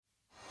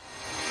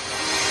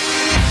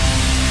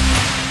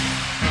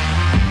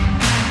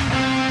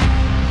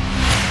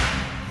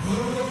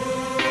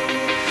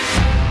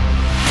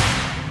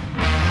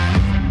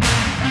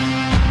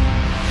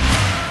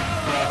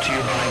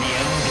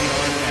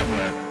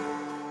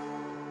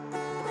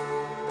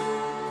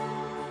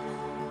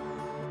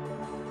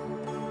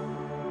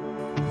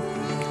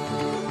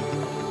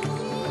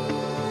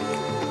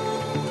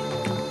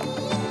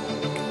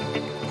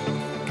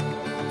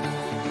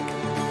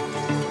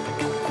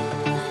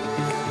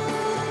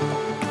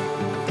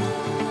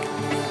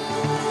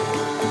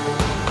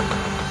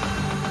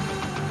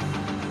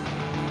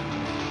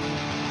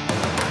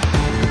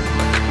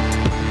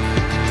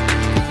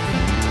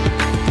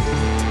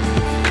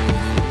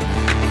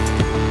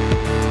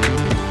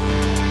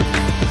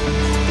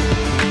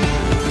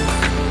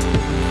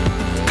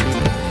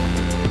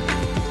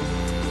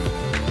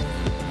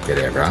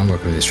going?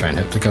 Welcome to the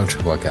Australian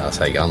Herpetoculture Podcast.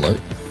 How you going,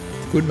 Luke?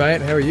 Good,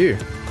 mate. How are you?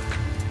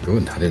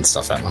 Good. I didn't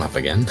stuff that one up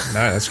again. No,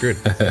 that's good.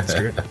 That's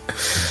good.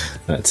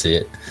 That's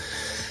it.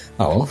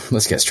 Oh, well,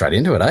 let's get straight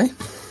into it, eh?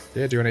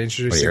 Yeah, do you want to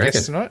introduce the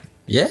guest tonight?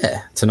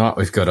 Yeah. Tonight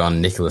we've got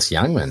on Nicholas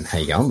Youngman. How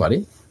you going,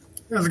 buddy?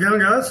 How's it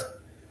going, guys?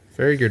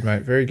 Very good,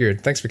 mate. Very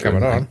good. Thanks for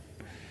coming on.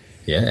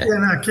 Yeah. Yeah,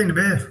 no, keen to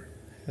be here.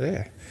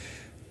 Yeah.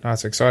 No,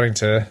 it's exciting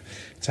to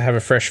have a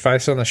fresh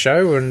face on the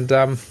show and,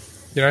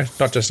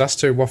 not just us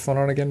two waffling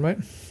on again, mate.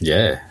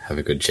 Yeah. Have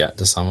a good chat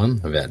to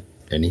someone about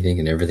anything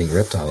and everything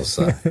reptiles.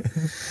 So.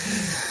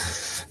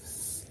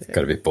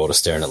 Got a bit bored of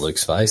staring at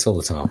Luke's face all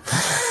the time.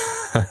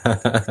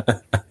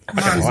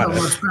 Mine's not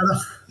much better.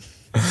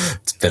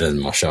 It's better than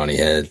my shiny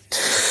head.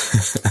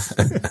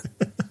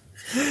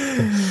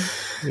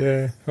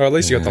 Yeah. Well, at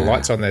least you got the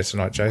lights on there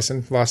tonight,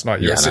 Jason. Last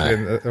night last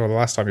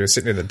time you were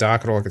sitting in the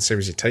dark and all I could see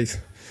was your teeth.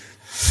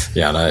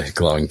 Yeah, I know,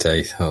 glowing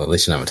teeth. Well, at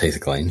least you know my teeth are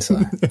clean,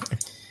 so.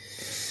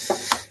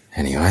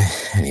 Anyway.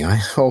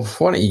 Well,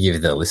 why don't you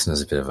give the listeners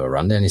a bit of a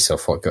rundown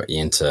yourself? What got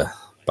you into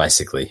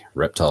basically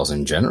reptiles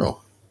in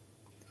general?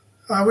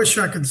 I wish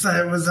I could say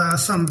it was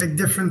some big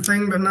different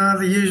thing, but no,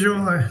 the usual.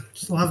 I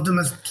just loved them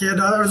as a kid.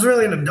 I was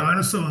really into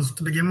dinosaurs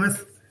to begin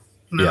with.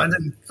 No, yeah.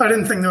 I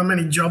didn't think there were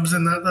many jobs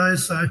in that though,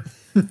 so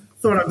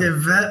thought I'd be a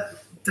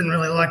vet. Didn't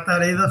really like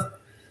that either.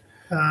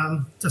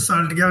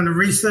 Decided to go into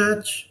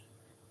research,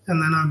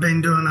 and then I've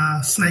been doing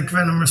snake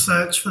venom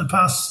research for the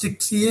past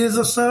 6 years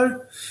or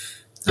so.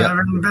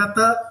 Written about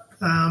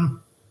that.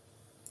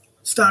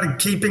 Started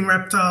keeping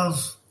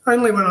reptiles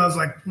only when I was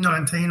like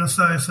 19 or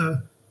so. So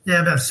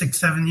yeah, about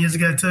 6-7 years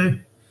ago too.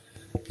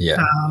 Yeah.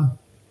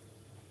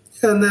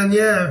 And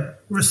then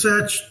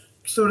research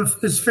sort of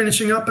is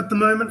finishing up at the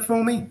moment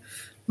for me,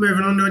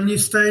 moving on to a new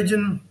stage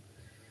in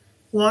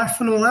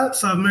life and all that.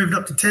 So I've moved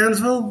up to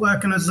Townsville,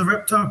 working as the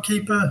reptile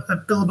keeper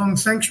at Billabong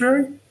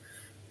Sanctuary.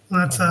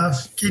 And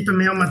that's keeping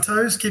me on my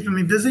toes, keeping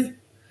me busy.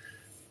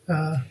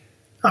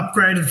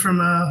 Upgraded from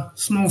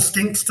small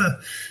skinks to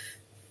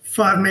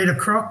 5-meter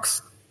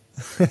crocs.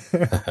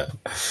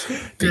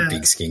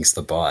 Big skinks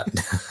to bite.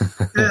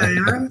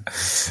 Yeah,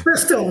 they're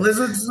still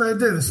lizards. They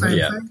do the same thing.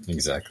 Yeah,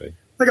 exactly.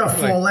 They got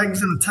 4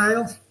 legs and a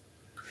tail.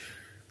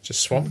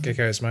 Just swamp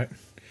geckos, mate.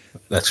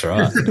 That's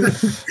right.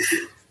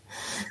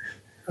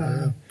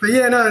 But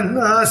yeah,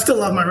 no, I still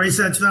love my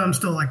research though. I'm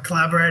still like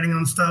collaborating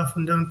on stuff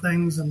and doing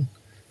things,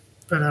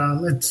 but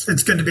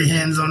it's good to be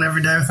hands-on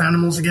every day with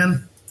animals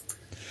again.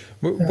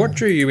 What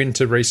drew you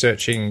into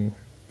researching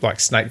like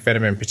snake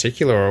venom in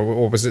particular,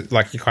 or was it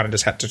like you kind of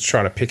just had to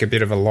try to pick a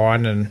bit of a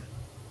line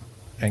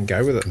and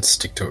go with it? And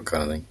stick to it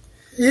kind of thing.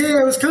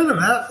 Yeah, it was kind of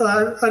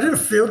that. I did a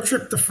field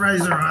trip to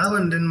Fraser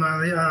Island in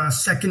my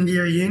second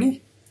year of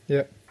uni.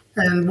 Yeah.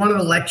 And one of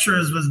the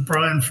lecturers was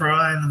Brian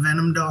Fry, the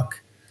Venom doc.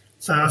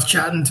 So I was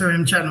chatting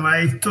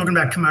away, talking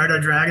about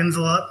Komodo dragons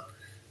a lot.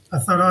 I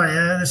thought, oh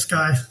yeah, this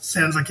guy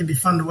sounds like he'd be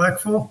fun to work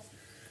for.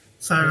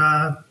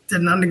 So did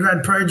an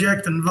undergrad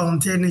project and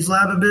volunteered in his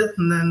lab a bit,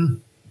 and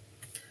then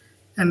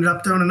ended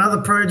up doing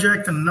another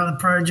project and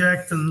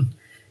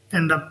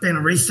ended up being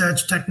a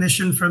research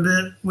technician for a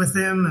bit with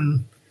him,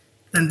 and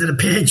then did a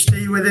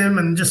PhD with him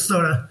and just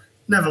sort of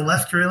never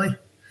left really.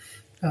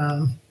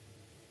 Wound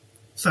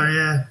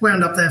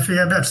up there for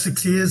about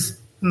 6 years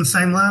in the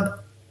same lab.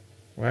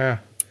 Wow.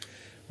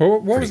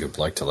 Well, Pretty good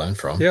bloke to learn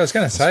from. Yeah, I was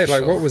going to say,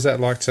 what was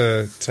that like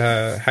to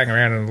hang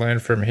around and learn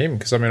from him?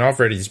 Because, I mean, I've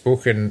read his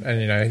book and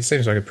he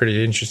seems like a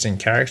pretty interesting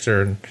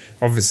character, and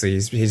obviously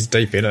he's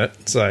deep in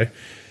it, so...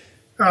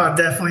 Oh,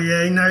 definitely,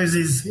 yeah. He knows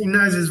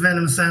his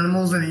venomous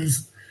animals, and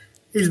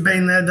he's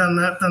been there, done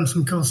that, done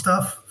some cool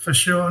stuff, for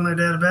sure, no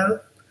doubt about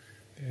it.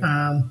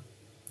 Yeah.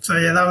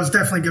 That was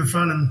definitely good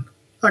fun, and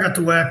I got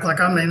to work, I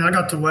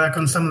got to work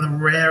on some of the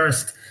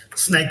rarest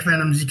snake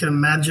venoms you can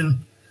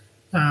imagine.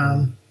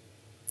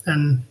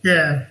 And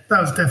yeah,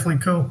 that was definitely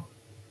cool.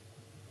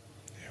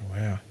 Yeah,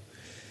 wow.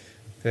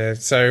 Yeah,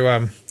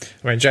 so,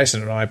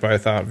 Jason and I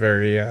both aren't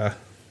very,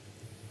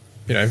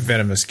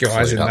 venomous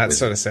guys in that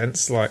sort of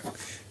sense. Like,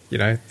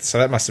 so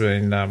that must have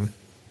been,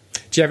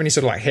 do you have any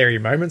sort of like hairy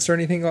moments or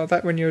anything like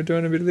that when you were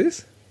doing a bit of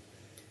this?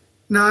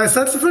 No,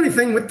 so that's the funny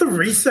thing with the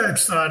research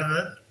side of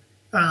it.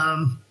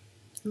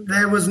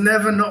 There was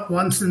never, not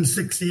once in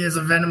 6 years,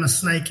 a venomous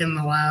snake in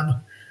the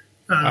lab.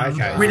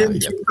 Okay. We didn't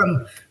keep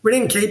them. We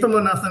didn't keep them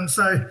or nothing.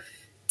 So,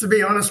 to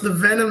be honest, the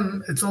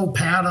venom, it's all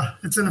powder.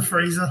 It's in a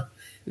freezer.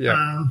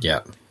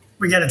 Yeah.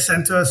 We get it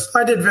sent to us.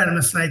 I did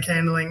venomous snake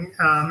handling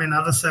in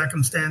other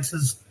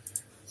circumstances,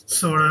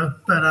 sort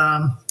of,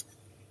 but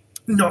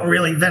not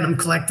really venom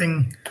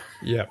collecting.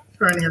 Yeah.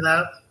 Or any of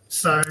that.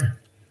 So,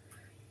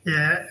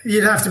 yeah,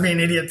 you'd have to be an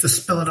idiot to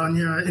spill it on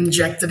you,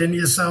 inject it into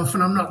yourself,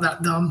 and I'm not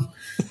that dumb.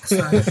 So,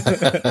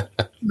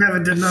 never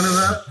did none of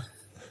that.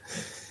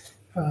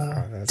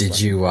 Did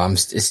you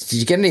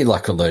get any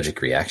like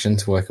allergic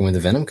reactions working with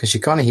the venom? Because you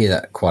kind of hear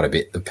that quite a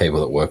bit. The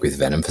people that work with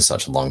venom for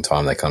such a long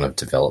time, they kind of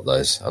develop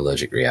those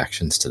allergic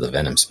reactions to the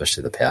venom,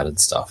 especially the powdered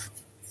stuff.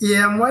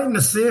 Yeah, I'm waiting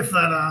to see if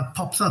that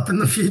pops up in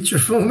the future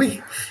for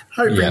me.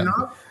 Hoping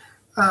not.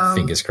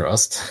 Fingers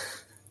crossed.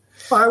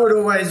 I would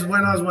always,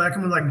 when I was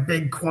working with like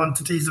big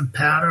quantities of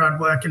powder, I'd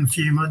work in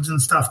fumage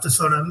and stuff to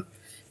sort of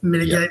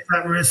mitigate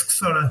that risk,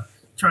 sort of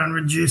try and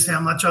reduce how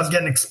much I was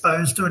getting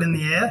exposed to it in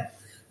the air.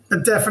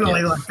 But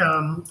definitely, like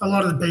a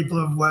lot of the people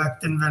who have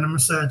worked in venom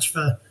research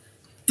for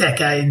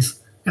decades,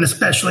 and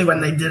especially when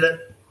they did it,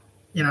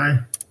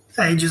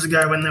 ages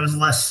ago when there was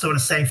less sort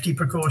of safety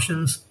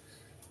precautions,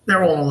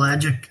 they're all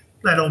allergic.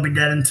 They'd all be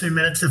dead in 2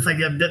 minutes if they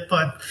get bit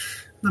by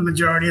the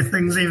majority of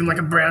things, even like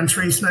a brown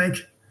tree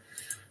snake.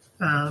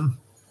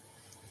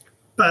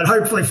 But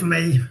hopefully for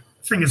me,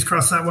 fingers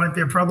crossed, that won't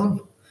be a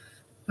problem.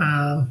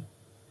 Like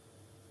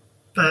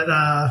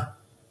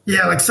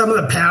some of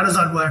the powders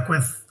I'd work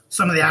with,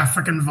 some of the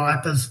African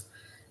vipers,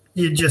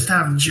 you'd just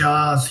have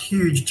jars,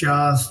 huge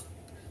jars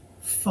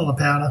full of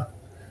powder.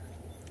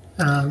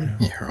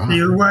 Right.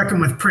 You're working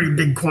with pretty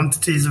big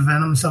quantities of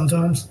venom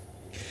sometimes.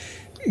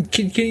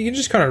 Can you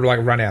just kind of like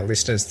run our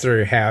listeners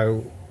through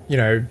how,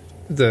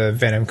 the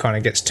venom kind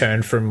of gets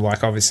turned from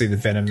like obviously the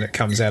venom that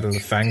comes out of the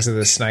fangs of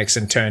the snakes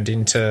and turned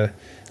into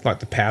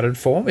like the powdered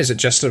form? Is it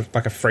just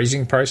like a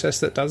freezing process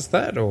that does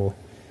that, or?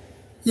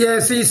 Yeah,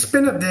 so you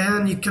spin it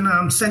down, you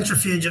can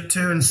centrifuge it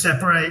too and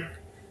separate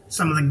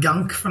some of the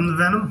gunk from the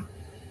venom.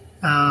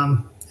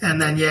 And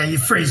then, you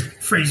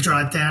freeze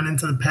dry it down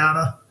into the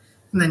powder,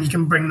 and then you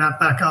can bring that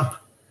back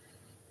up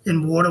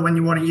in water when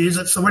you want to use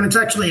it. So when it's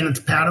actually in its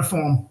powder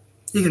form,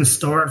 you can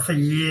store it for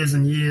years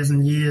and years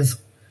and years.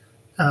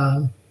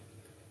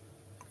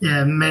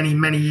 Many,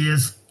 many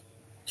years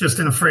just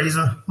in a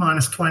freezer,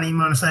 -20,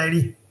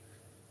 -80.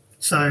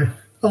 So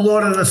a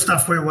lot of the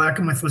stuff we're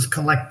working with was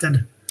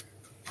collected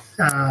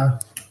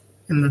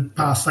in the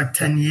past,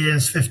 10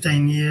 years,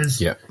 15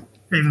 years,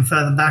 even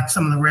further back,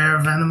 some of the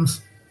rarer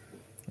venoms.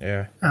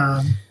 Yeah.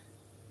 I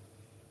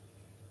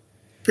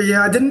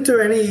didn't do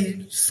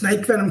any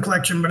snake venom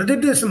collection, but I did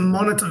do some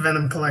monitor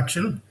venom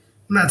collection,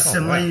 and that's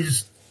similar. Wow. You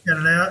just get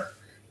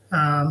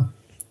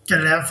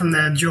it out from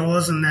their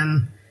jaws, and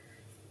then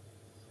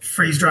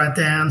freeze dry it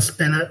down,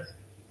 spin it,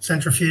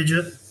 centrifuge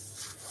it,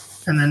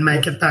 and then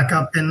make it back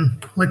up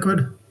in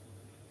liquid.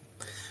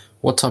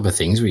 What type of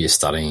things were you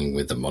studying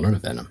with the monitor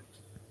venom?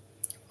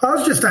 I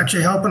was just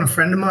actually helping a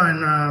friend of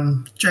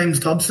mine, James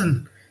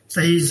Dobson.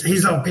 So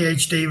his whole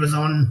PhD was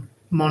on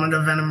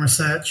monitor venom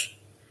research,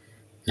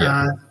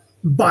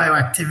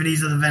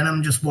 bioactivities of the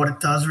venom, just what it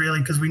does really,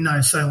 because we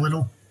know so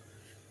little.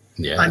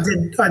 Yeah, I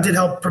did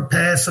help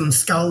prepare some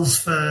skulls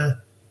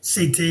for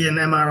CT and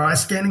MRI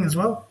scanning as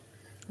well.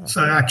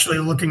 So actually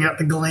looking at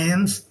the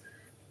glands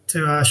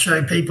to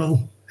show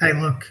people, hey,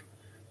 look,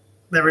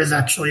 there is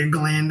actually a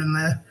gland in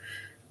there.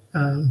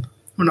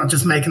 We're not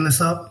just making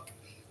this up.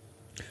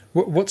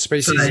 What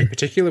species in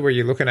particular were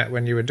you looking at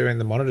when you were doing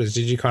the monitors?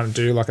 Did you kind of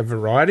do like a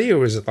variety, or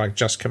was it like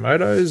just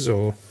Komodos,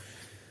 or?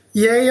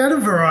 Yeah, he had a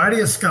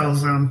variety of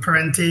skulls,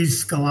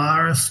 Parentes,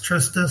 Scalaris,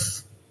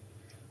 Tristis,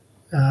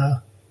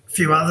 a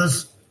few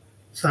others.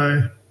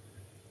 So,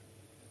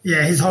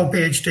 his whole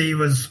PhD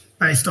was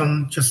based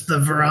on just the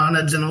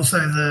varanids and also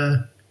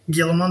the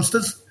Gila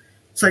monsters.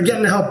 So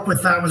getting to help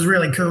with that was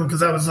really cool, because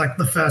that was like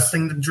the first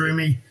thing that drew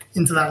me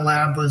into that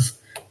lab was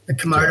the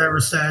Komodo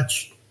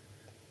research.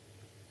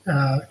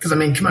 Because,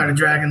 Komodo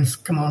dragons,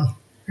 come on,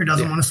 who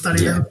doesn't want to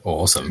study them?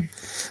 Awesome.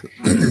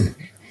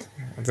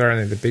 They're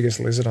only the biggest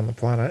lizard on the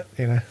planet,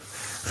 Yeah.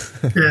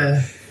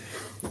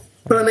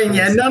 But,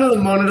 none of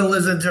the monitor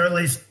lizards are, at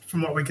least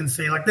from what we can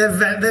see, like they're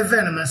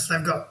venomous.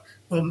 They've got,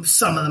 well,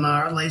 some of them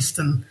are at least,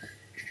 and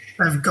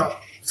they've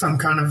got some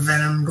kind of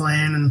venom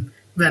gland and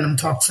venom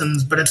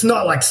toxins, but it's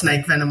not like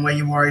snake venom where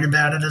you're worried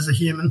about it as a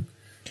human.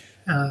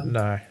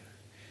 No.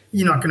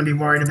 You're not going to be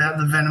worried about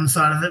the venom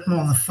side of it,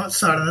 more the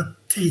side of the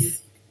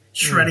teeth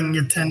shredding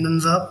your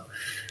tendons up.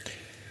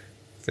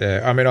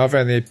 Yeah, I've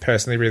only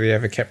personally really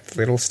ever kept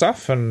little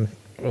stuff, and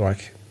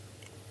like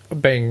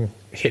being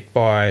hit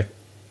by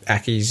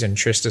Ackies and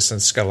Tristis and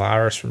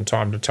Scalaris from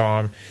time to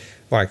time,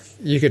 like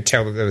you could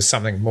tell that there was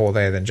something more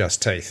there than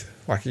just teeth.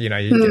 Like, you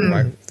get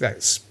like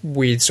that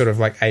weird sort of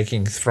like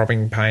aching,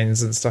 throbbing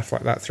pains and stuff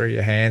like that through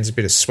your hands, a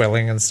bit of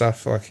swelling and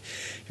stuff. Like,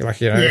 you're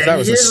like, if that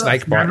was a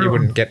snake bite, you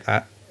wouldn't get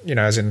that,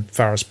 as in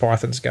far as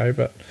pythons go,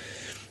 but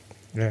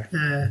yeah.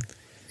 Yeah.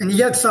 And you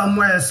get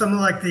somewhere, some of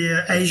like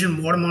the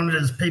Asian water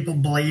monitors, people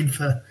bleed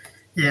for,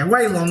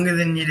 way longer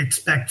than you'd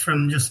expect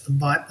from just the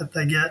bite that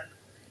they get.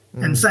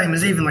 And same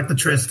as even like the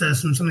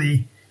Tristis and some of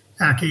the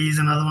Ackies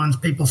and other ones,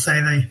 people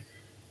say they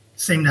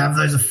seem to have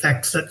those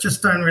effects that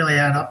just don't really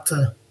add up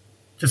to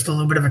just a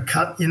little bit of a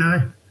cut,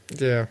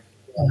 Yeah.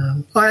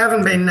 I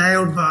haven't been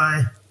nailed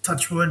by,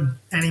 touch wood,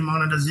 any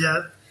monitors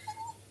yet.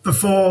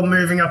 Before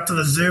moving up to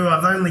the zoo,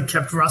 I've only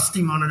kept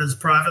rusty monitors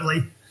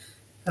privately,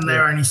 and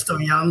they're only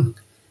still young.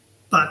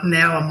 But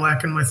now I'm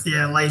working with,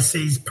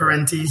 Lacey's,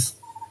 Parentes.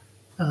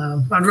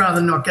 I'd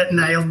rather not get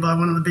nailed by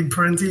one of the big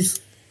Parentes.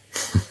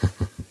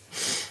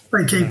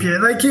 They keep you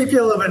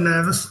a little bit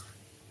nervous.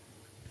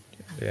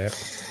 Yeah.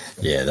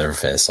 Yeah, they're a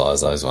fair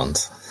size, those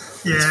ones.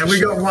 Yeah, we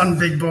got one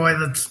big boy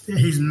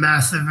he's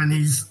massive, and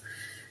he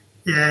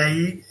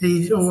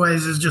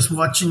always is just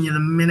watching you the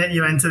minute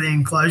you enter the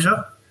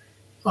enclosure.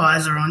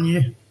 Eyes are on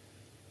you.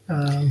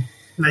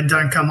 They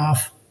don't come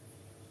off.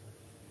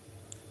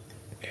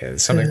 Yeah,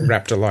 there's something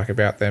raptor-like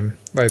about them.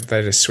 They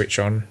just switch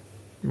on.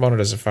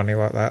 Monitors are funny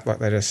like that. Like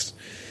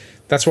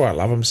that's why I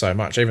love them so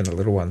much. Even the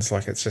little ones,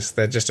 like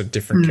they're just a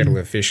different kettle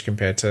of fish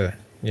compared to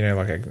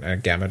like a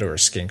gamut or a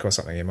skink or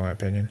something. In my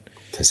opinion,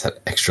 there's that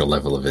extra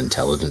level of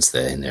intelligence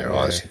there in their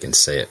eyes. You can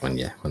see it when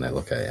they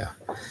look at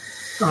you.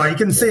 Oh, you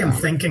can see them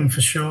thinking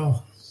for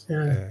sure.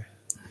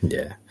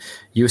 Yeah.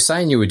 You were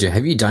saying you would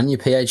have you done your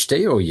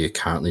PhD or are you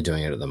currently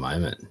doing it at the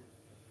moment?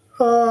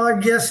 Oh, I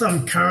guess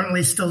I'm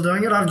currently still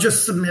doing it. I've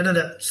just submitted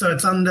it, so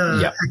it's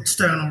under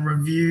external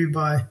review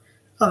by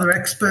other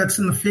experts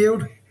in the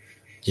field.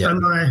 Yep. So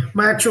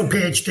my actual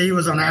PhD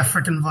was on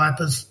African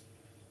vipers,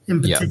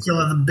 in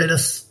particular the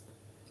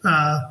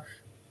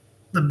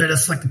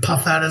Bitis, like the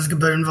puff adders,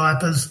 gaboon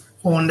vipers,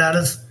 horned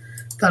adders,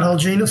 that whole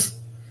genus.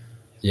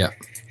 Yeah.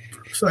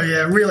 So,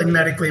 really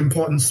medically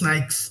important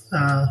snakes.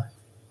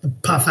 The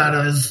puff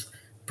adder is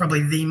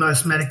probably the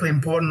most medically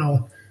important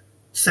or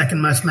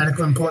second most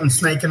medically important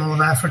snake in all of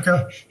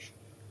Africa.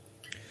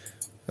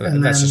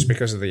 And that's just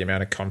because of the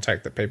amount of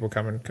contact that people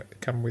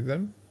come with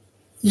them?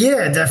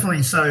 Yeah,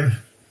 definitely. So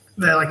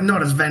they're like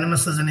not as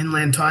venomous as an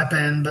inland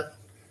taipan, but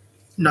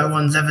no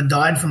one's ever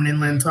died from an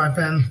inland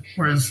taipan,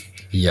 whereas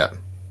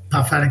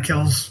puff adder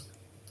kills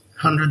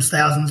hundreds,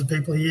 thousands of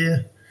people a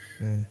year.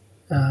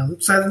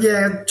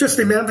 Just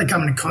the amount they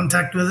come into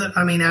contact with it.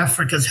 I mean,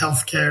 Africa's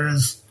healthcare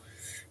is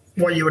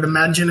what you would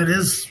imagine it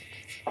is,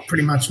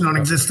 pretty much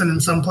non-existent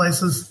in some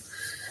places.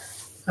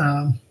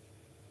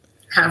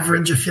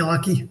 Average, if you're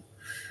lucky.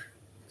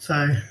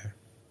 So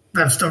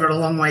they've still got a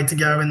long way to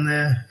go in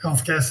their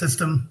healthcare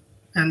system.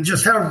 And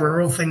just how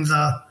rural things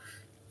are.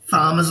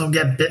 Farmers will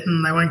get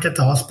bitten. They won't get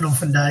to hospital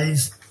for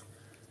days.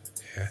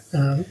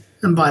 Yeah.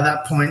 And by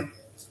that point,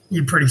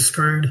 you're pretty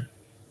screwed.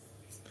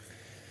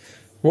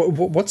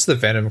 What's the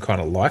venom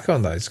kind of like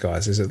on those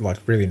guys? Is it like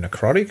really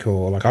necrotic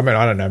or like, I mean,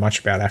 I don't know much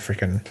about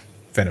African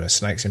venomous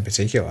snakes in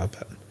particular,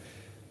 but.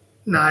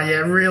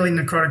 Really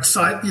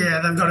necrotic.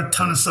 They've got a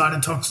ton of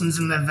cytotoxins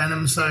in their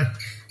venom, so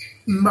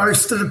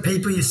most of the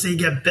people you see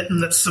get bitten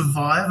that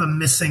survive are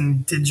missing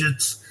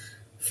digits,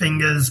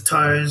 fingers,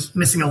 toes,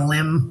 missing a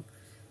limb.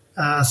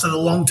 So the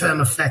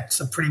long-term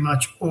effects are pretty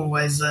much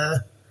always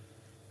there.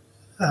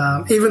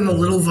 Even the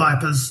little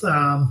vipers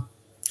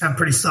have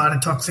pretty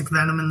cytotoxic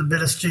venom in the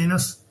Bitis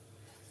genus.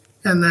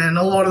 And then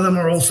a lot of them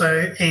are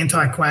also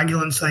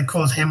anticoagulants. So they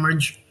cause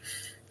hemorrhage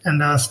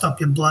and stop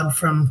your blood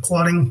from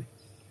clotting.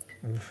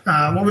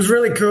 What was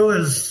really cool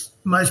is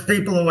most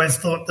people always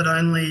thought that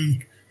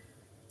only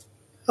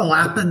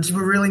elapids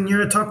were really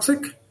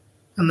neurotoxic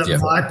and that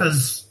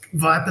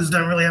vipers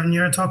don't really have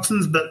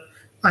neurotoxins, but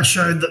I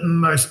showed that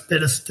most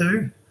Bitis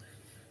do.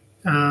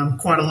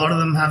 Quite a lot of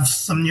them have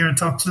some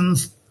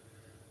neurotoxins.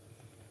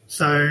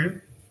 So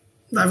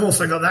they've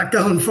also got that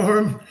going for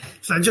them.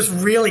 So just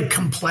really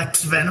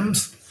complex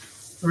venoms.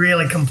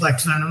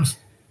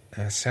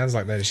 Sounds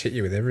like they just hit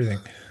you with everything.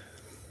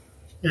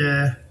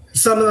 Yeah.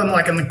 Some of them,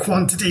 like in the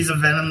quantities of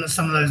venom that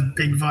some of those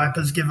big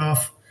vipers give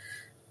off.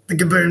 The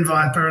gaboon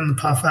viper and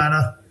the puff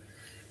adder.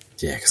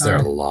 Yeah, because they're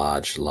a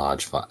large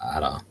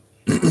adder.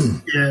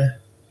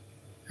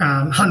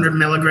 100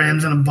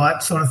 milligrams in a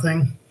bite sort of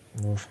thing.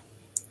 Oof.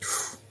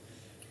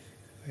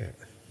 Yeah.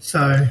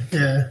 So,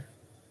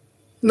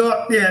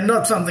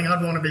 Not something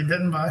I'd want to be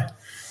bitten by.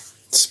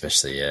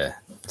 Especially.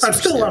 I'd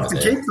still love to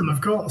keep them, of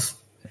course.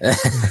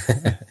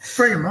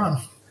 Bring them on.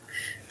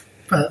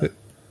 But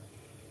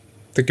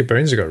the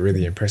gaboons have got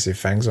really impressive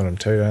fangs on them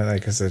too, don't they?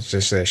 Because it's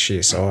just their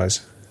sheer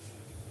size.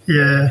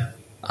 Yeah.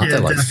 Aren't they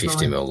like definitely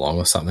 50 mil long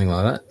or something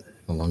like that,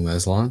 along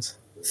those lines?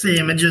 See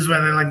images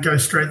where they like go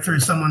straight through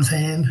someone's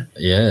hand.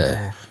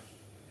 Yeah.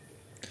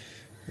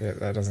 Yeah,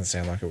 that doesn't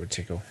sound like it would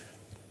tickle.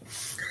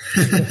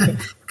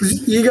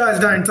 Because you guys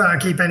don't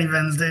keep any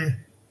vens, do you?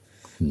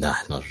 Nah,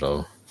 not at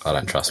all. I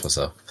don't trust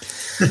myself.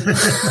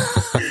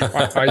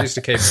 I used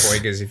to keep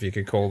boigas, if you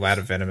could call that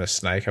a venomous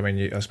snake. I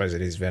mean, I suppose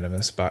it is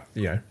venomous, but,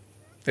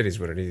 it is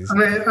what it is.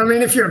 I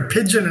mean, if you're a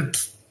pigeon,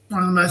 it's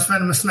one of the most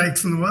venomous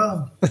snakes in the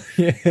world.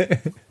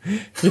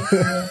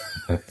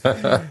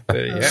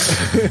 There you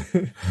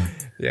go.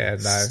 Yeah, no.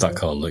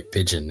 Stuck on Luke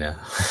Pigeon now.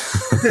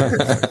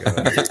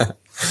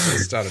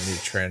 Let's start a new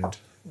trend.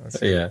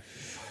 Yeah.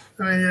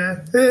 I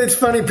mean, it's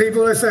funny.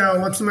 People always say,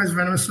 what's the most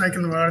venomous snake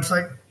in the world? It's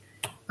like,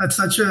 that's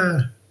such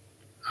a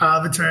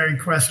arbitrary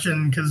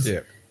question because,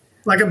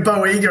 like, a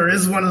boiga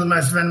is one of the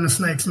most venomous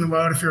snakes in the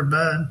world if you're a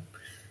bird.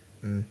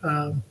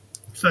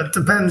 So it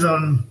depends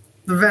on,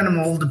 the venom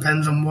all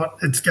depends on what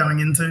it's going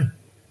into.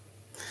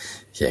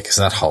 Yeah, because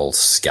that whole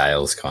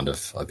scale's kind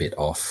of a bit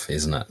off,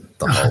 isn't it?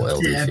 The whole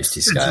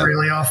LD50 scale. It's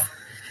really off.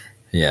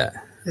 Yeah.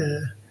 Yeah.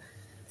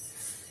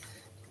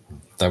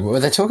 Were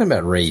they talking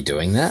about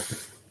redoing that?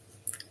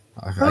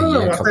 I don't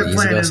know what their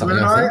plan is, but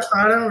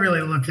I don't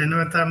really look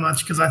into it that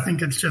much because I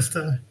think it's just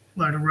a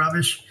load of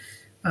rubbish.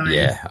 I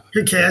mean,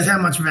 who cares how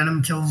much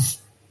venom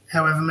kills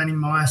however many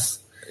mice?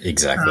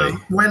 Exactly.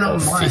 We're not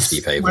mice.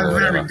 50 people we're or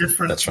whatever. very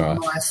different That's from right.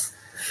 mice.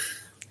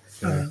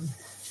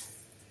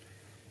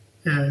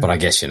 But I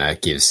guess,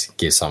 it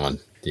gives someone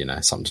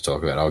something to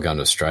talk about. I'll go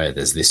to Australia,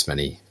 there's this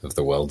many of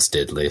the world's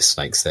deadliest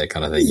snakes there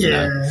kind of thing.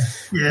 Yeah,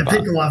 But,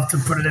 people love to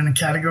put it in a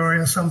category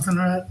or something,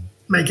 right?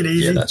 Make it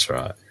easy. Yeah, that's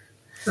right.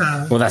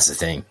 Well, that's the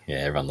thing. Yeah,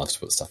 everyone loves to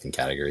put stuff in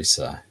categories.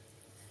 So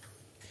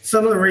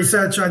some of the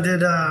research I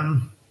did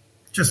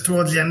just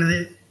towards the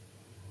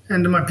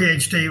end of my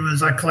PhD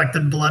was I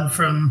collected blood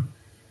from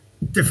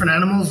different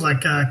animals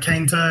like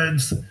cane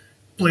toads,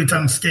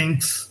 blue-tongued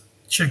skinks,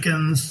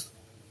 chickens,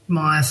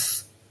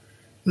 mice,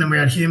 and then we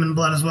had human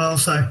blood as well.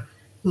 So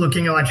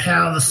looking at like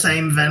how the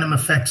same venom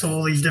affects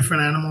all these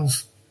different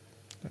animals'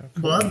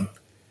 blood,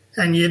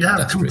 and you'd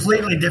have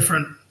completely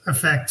different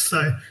effects.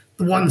 So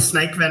the one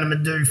snake venom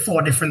would do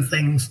 4 different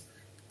things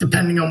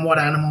depending on what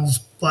animal's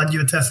blood you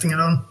were testing it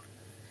on.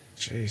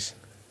 Jeez.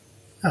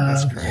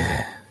 That's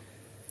great.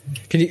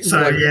 Can you?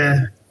 So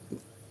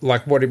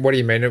Like what do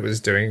you mean it was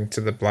doing to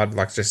the blood?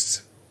 Like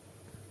just,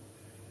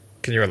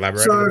 can you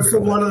elaborate? So for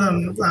one of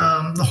them,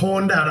 the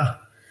horned adder,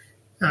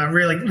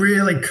 really,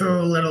 really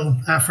cool little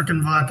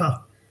African viper.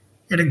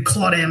 It'd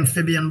clot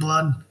amphibian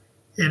blood.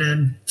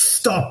 It'd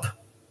stop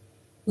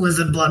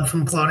lizard blood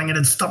from clotting.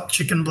 It'd stop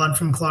chicken blood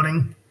from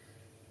clotting.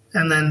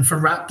 And then for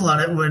rat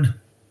blood, it would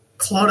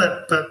clot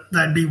it, but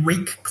they'd be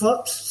weak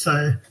clots.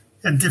 So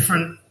a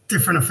different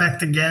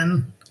effect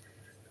again.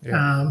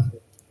 Yeah.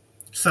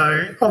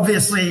 So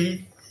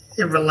obviously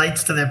it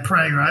relates to their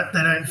prey, right?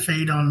 They don't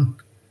feed on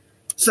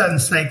certain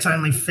snakes,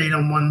 only feed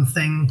on one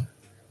thing.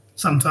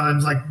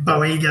 Sometimes, like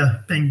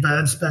Boiga being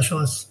bird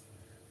specialists.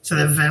 So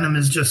their venom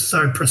is just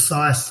so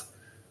precise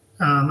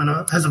and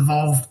it has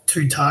evolved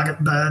to target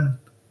bird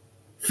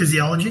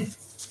physiology.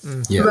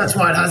 Yeah. So that's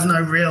why it has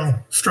no real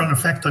strong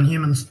effect on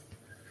humans.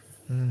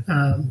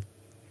 And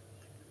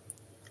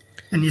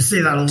you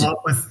see that a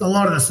lot with a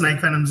lot of the snake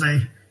venoms.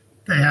 They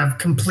have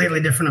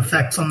completely different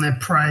effects on their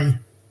prey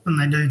than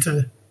they do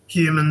to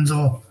humans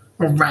or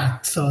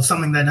rats or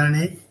something they don't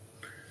eat.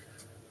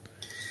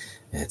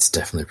 Yeah, it's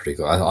definitely pretty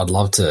cool. I'd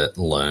love to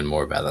learn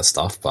more about that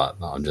stuff, but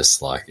I'm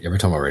just like, every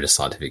time I read a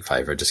scientific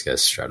paper, it just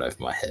goes straight over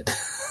my head.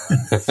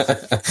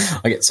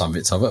 I get some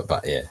bits of it,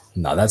 but yeah,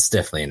 no, that's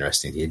definitely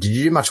interesting to hear. Did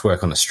you do much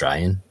work on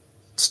Australian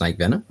snake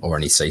venom or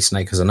any sea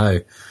snake? Because I know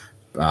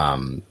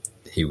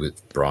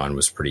Brian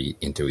was pretty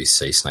into his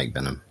sea snake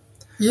venom.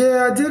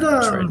 Yeah, I did.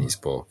 In his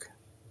book.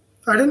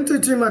 I didn't do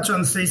too much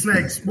on sea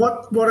snakes.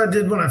 What I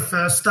did when I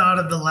first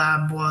started the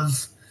lab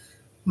was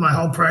my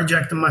whole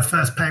project and my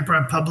first paper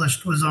I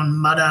published was on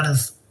mud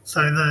adders.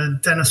 So the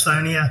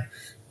Denisonia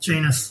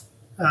genus,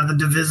 the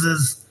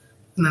divisors,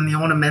 and then the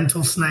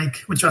ornamental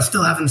snake, which I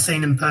still haven't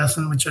seen in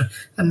person, which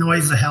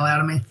annoys the hell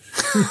out of me.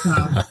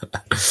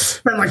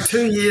 Spent like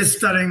 2 years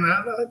studying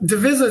that.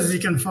 Divisors you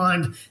can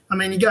find. I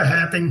mean, you go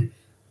herping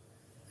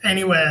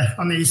anywhere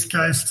on the East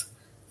Coast,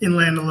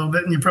 inland a little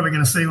bit, and you're probably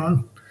going to see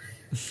one.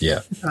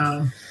 Yeah.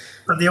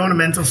 But the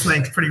ornamental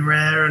snake's pretty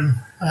rare, and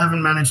I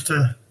haven't managed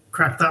to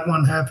crack that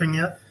one herping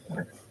yet.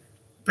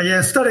 But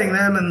yeah, studying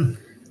them, and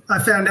I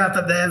found out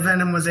that their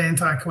venom was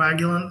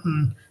anticoagulant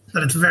and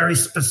that it's very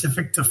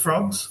specific to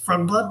frog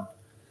blood.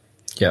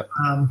 Yep.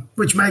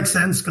 Which makes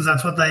sense because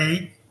that's what they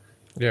eat.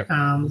 Yeah.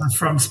 The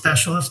frog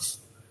specialists.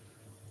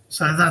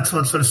 So that's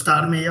what sort of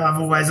started me.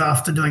 I've always,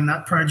 after doing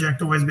that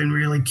project, always been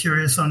really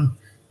curious on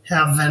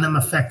how venom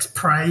affects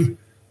prey.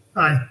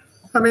 I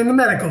mean, the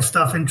medical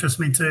stuff interests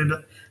me too,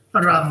 but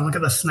I'd rather look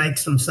at the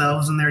snakes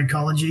themselves and their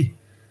ecology.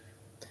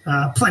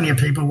 Plenty of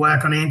people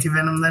work on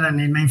anti-venom. They don't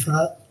need me for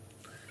that.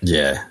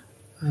 Yeah.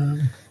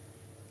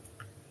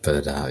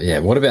 But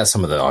what about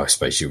some of the, I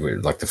suppose you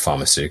would like the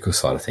pharmaceutical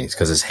side of things,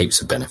 because there's heaps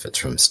of benefits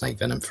from snake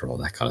venom for all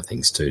that kind of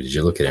things too. Did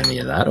you look at any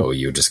of that, or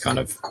you were just kind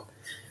of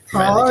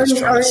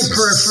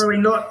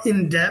peripherally, not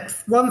in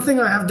depth. One thing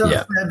I have done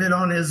a fair bit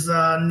on is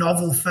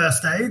novel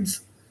first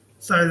aids.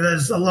 So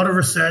there's a lot of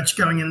research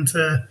going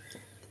into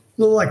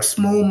little like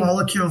small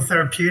molecule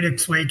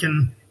therapeutics where you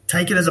can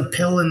take it as a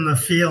pill in the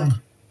field,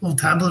 a little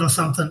tablet or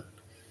something,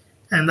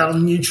 and that'll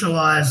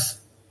neutralize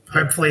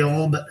hopefully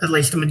all, but at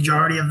least a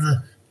majority of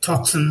the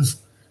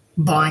toxins,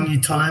 buying you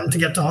time to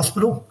get to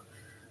hospital.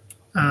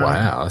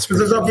 Wow. That's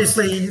because cool.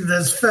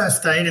 there's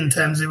first aid in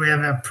terms of we have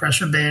our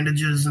pressure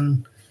bandages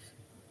and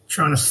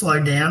trying to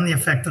slow down the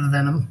effect of the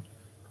venom.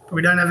 But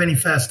we don't have any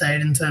first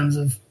aid in terms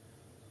of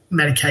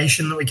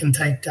medication that we can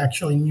take to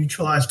actually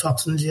neutralize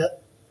toxins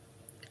yet.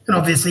 And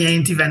obviously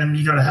anti-venom,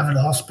 you got to have at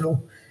a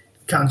hospital.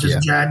 You can't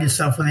just jab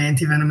yourself with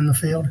anti-venom in the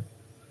field.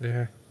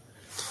 Yeah.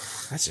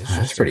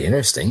 That's pretty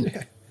interesting.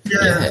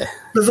 Yeah.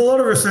 There's a lot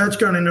of research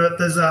going into it.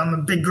 There's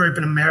a big group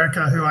in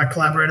America who I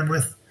collaborated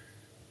with,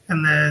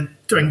 and they're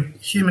doing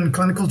human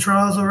clinical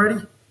trials already.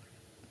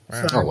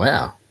 Wow. So,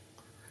 wow.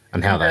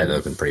 And how are they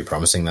looking? Pretty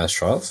promising, those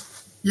trials?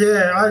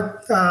 Yeah,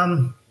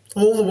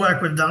 all the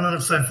work we've done on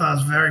it so far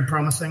is very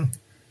promising.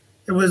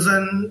 It was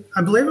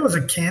I believe it was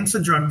a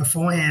cancer drug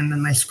beforehand,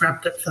 and they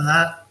scrapped it for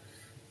that.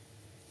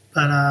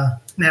 But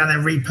now they're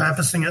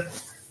repurposing it.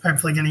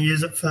 Hopefully, going to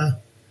use it for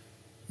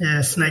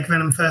snake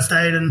venom first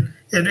aid, and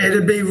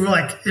it'd be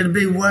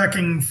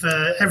working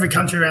for every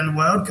country around the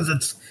world because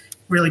it's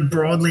really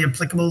broadly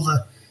applicable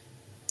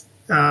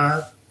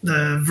to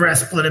the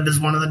Veraspolitib is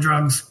one of the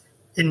drugs.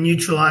 It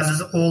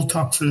neutralizes all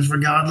toxins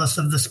regardless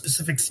of the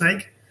specific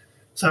snake.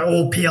 So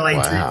all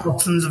PLA2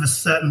 toxins of a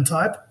certain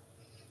type.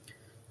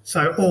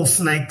 So all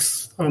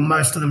snakes, or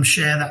most of them,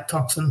 share that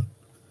toxin.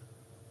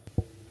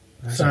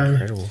 That's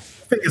incredible.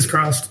 Fingers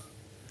crossed.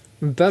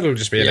 That'll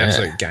just be an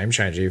absolute game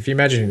changer. If you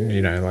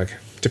imagine, like,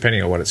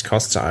 depending on what its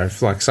costs are,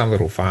 if like some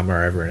little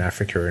farmer over in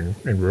Africa,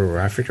 in rural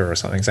Africa or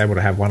something, is able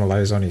to have one of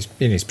those in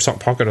his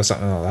sock pocket or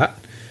something like that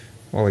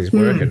while he's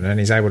working, and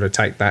he's able to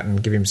take that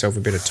and give himself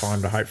a bit of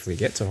time to hopefully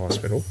get to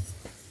hospital.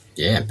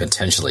 Yeah, and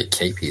potentially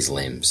keep his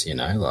limbs, keep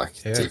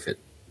it.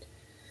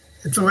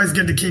 It's always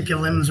good to keep your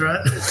limbs,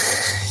 right?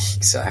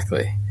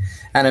 Exactly.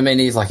 And I mean,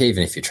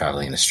 even if you're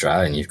traveling in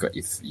Australia and you've got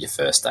your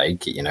first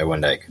aid kit,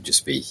 one day it could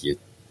just be you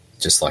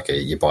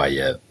buy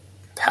your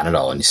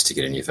Panadol and you stick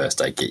it in your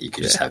first aid kit. You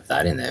could just have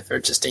that in there for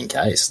just in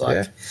case.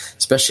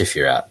 Especially if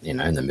you're out, in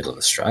the middle of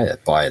Australia,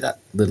 buy that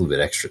little bit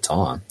extra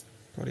time.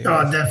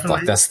 Oh,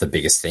 definitely. That's the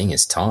biggest thing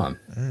is time.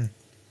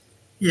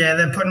 Yeah,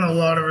 they're putting a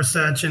lot of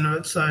research into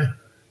it, so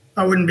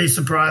I wouldn't be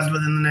surprised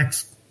within the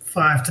next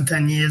 5 to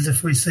 10 years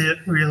if we see it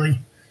really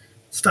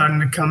starting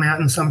to come out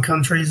in some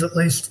countries at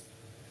least.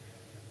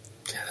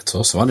 Yeah, that's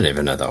awesome. I didn't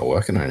even know they were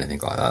working on anything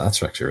like that.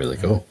 That's actually really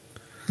cool.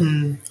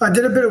 I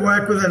did a bit of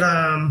work with it,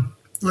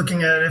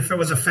 looking at if it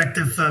was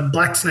effective for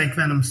black snake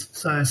venoms,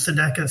 so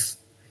Pseudechus,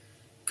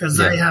 because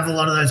they have a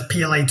lot of those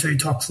PLA2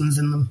 toxins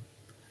in them.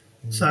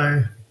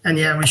 So, and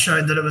we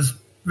showed that it was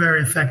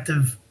very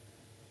effective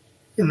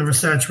in the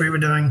research we were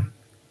doing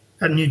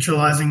at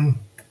neutralizing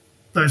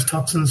those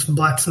toxins for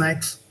black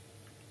snakes.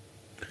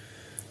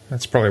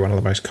 That's probably one of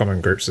the most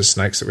common groups of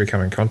snakes that we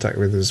come in contact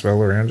with as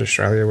well around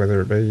Australia, whether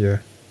it be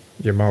your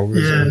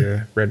mulgars or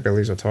your red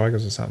bellies or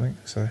tigers or something.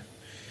 So,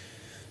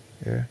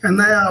 yeah. And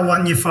they are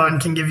one you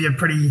find can give you a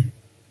pretty,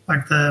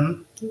 like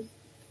the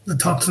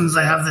toxins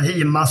they have that hit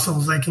your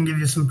muscles, they can give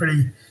you some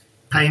pretty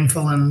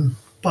painful and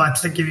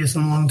bites that give you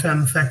some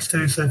long-term effects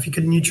too. So if you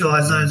could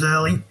neutralize those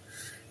early,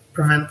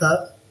 prevent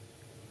that.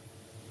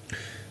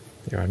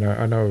 Yeah,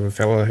 I know of a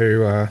fella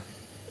who I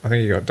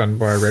think he got done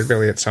by a red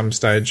belly at some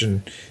stage,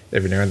 and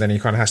every now and then he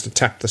kind of has to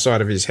tap the side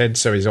of his head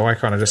so his eye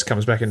kind of just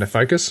comes back into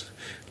focus,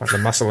 like the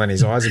muscle in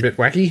his eye's a bit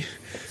wacky.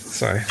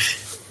 So,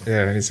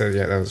 yeah, and he said,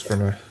 that was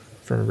from a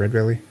red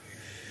belly.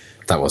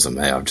 That wasn't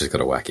me. I've just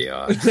got a wacky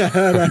eye.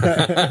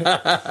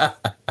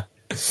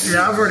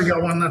 Yeah, I've already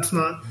got one that's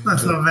not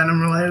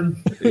venom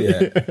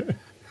related.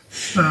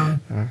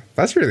 Yeah.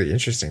 That's really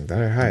interesting,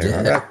 though. Hey,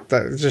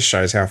 that just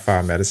shows how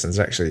far medicine's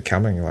actually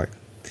coming. Like,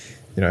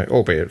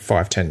 albeit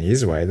 5-10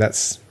 years away,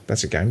 that's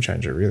a game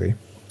changer, really.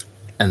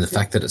 And the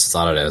fact that it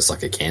started out as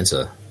like a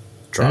cancer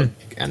drug,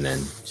 and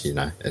then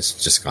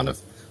it's just kind of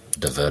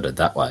diverted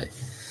that way.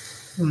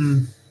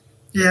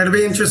 Yeah, it'll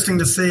be interesting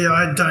to see.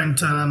 I don't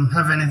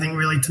have anything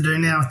really to do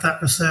now with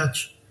that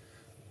research,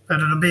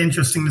 but it'll be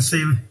interesting to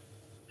see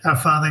how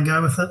far they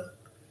go with it,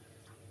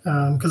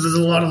 because there's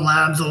a lot of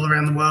labs all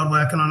around the world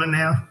working on it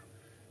now.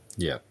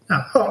 Yeah.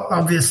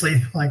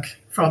 Obviously,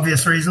 for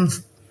obvious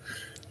reasons.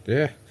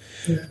 Yeah.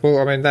 Well,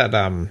 I mean, that,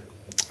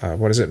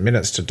 what is it,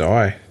 Minutes to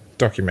Die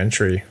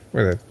documentary,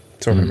 where they're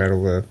talking about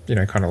all the,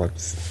 kind of like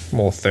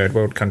more third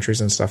world countries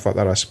and stuff like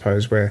that, I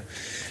suppose, where,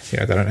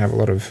 they don't have a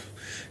lot of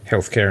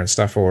healthcare and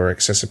stuff or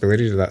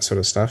accessibility to that sort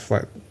of stuff.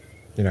 Like,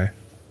 the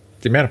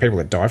amount of people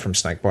that die from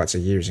snake bites a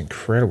year is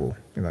incredible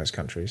in those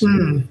countries.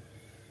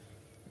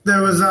 There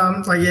was,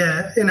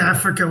 in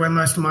Africa where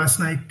most of my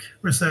snake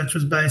research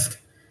was based,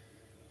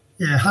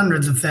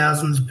 hundreds of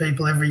thousands of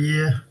people every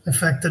year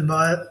affected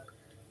by it.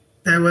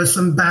 There were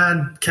some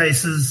bad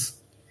cases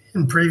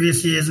in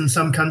previous years in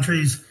some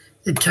countries.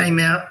 It came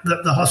out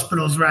that the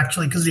hospitals were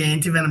actually, because the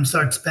antivenom's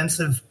so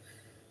expensive,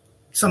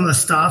 some of the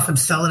staff would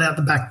sell it out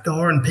the back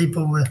door and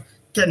people were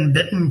getting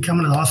bitten,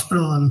 coming to the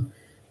hospital, and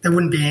there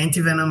wouldn't be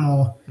antivenom,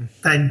 or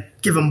they'd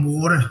give them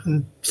water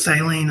and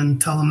saline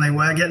and tell them they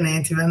were getting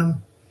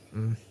antivenom.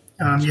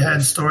 You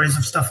heard stories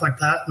of stuff like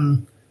that,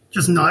 and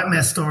just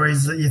nightmare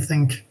stories that you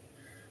think,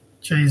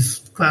 geez,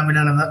 glad we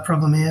don't have that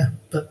problem here.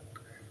 But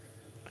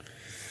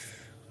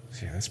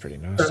yeah, that's pretty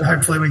nice. But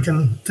hopefully we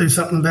can do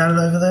something about it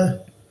over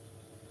there.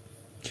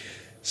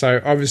 So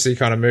obviously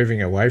kind of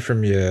moving away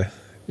from your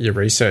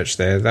research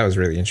there, that was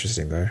really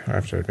interesting though. I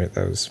have to admit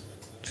that was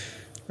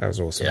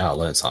awesome. Yeah, I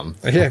learned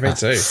something. Yeah, me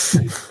too.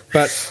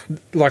 But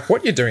like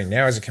what you're doing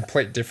now is a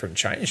complete different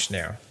change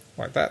now.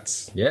 Like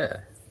that's very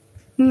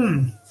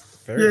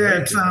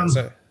it's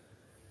I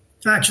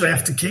actually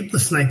have to keep the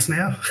snakes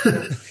now.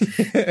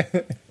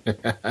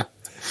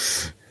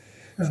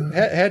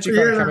 How'd you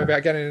come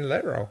about getting into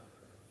that role?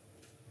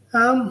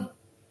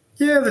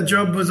 The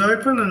job was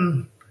open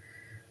and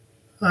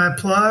I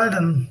applied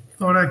and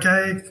thought,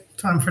 okay,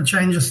 time for a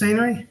change of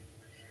scenery.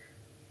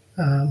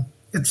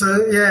 It's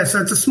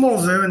a small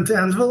zoo in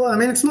Townsville. I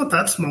mean, it's not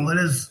that small. It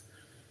is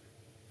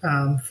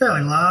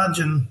fairly large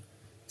and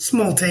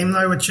small team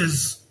though, which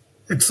is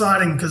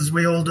exciting because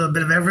we all do a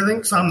bit of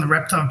everything. So I'm the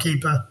reptile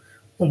keeper,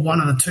 or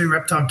one of the two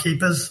reptile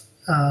keepers,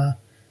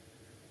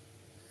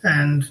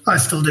 and I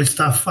still do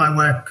stuff. I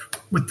work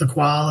with the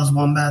koalas,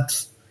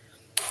 wombats.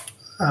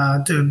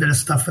 do a bit of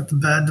stuff with the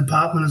bird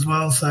department as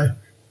well. So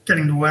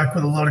getting to work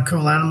with a lot of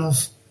cool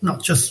animals,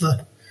 not just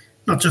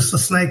the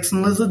snakes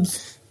and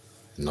lizards.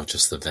 Not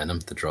just the venom,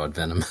 the dried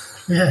venom.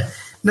 Yeah.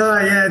 No,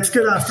 yeah, it's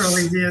good after all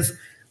these years.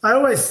 I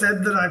always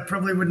said that I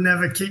probably would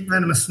never keep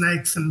venomous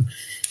snakes, and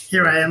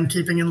here I am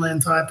keeping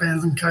inland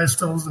taipans and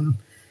coastals and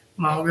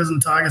mulgars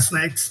and tiger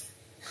snakes.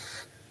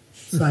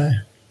 So,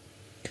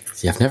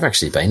 See, I've never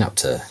actually been up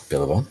to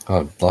Billabong.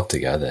 I'd love to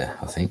go there,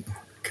 I think.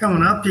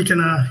 coming up, you can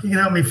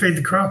help me feed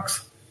the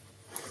crocs.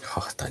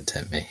 Oh, don't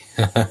tempt me.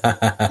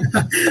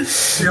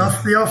 The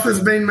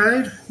offer's been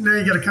made. Now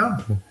you got to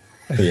come.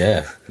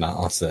 Yeah, no,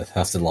 I'll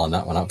have to line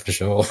that one up for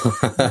sure.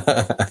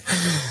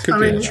 Could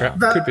be a trap,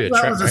 mate. You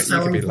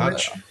could be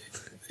lunch.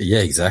 Yeah,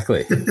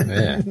 exactly.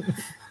 Yeah.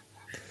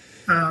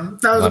 That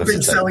was a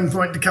big selling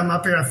point to come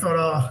up here. I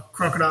thought,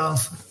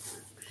 crocodiles.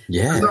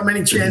 Yeah. There's not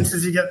many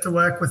chances you get to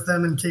work with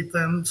them and keep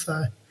them,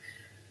 so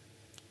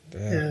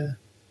yeah.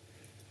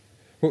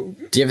 Well,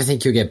 do you ever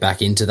think you'll get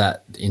back into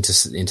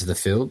the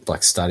field,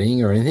 like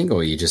studying or anything,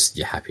 or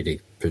you're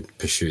happy to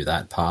pursue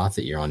that path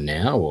that you're on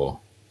now, or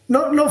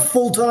not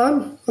full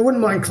time? I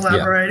wouldn't mind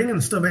collaborating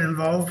and still being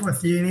involved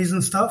with unis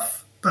and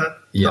stuff, but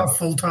not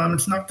full time.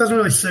 Doesn't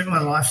really suit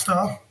my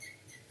lifestyle.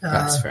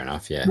 That's fair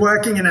enough. Yeah,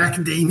 working in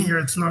academia,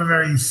 it's not a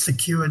very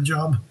secure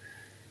job.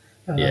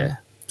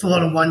 It's a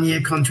lot of 1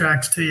 year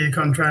contracts, 2 year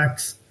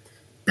contracts,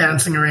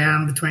 bouncing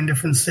around between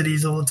different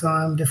cities all the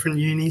time, different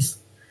unis.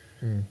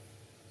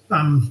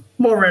 I'm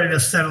more ready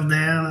to settle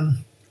down and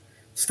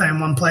stay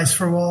in one place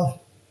for a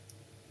while.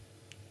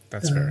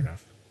 That's fair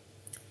enough.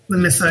 The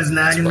misso's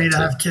nagging me to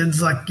have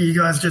kids like you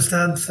guys just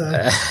had. So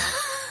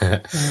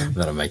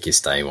that'll make you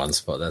stay in one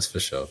spot, that's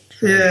for sure.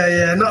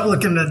 Yeah. Not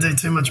looking to do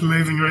too much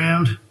moving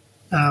around.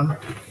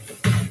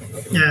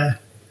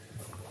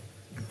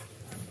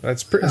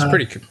 It's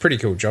pretty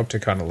cool job to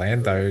kind of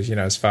land though,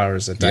 as far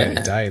as a day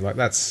to day. Like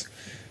that's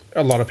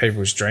a lot of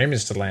people's dream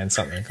is to land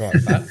something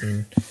like that.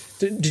 And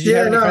did you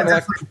have any kind of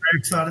very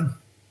excited.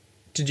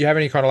 Did you have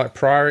any kind of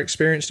prior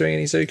experience doing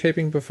any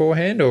zookeeping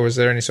beforehand, or was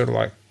there any sort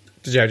of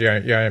did you have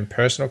your own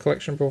personal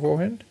collection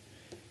beforehand?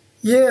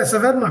 Yes,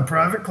 I've had my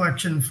private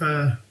collection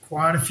for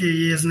quite a few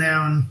years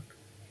now, and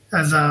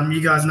as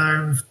you guys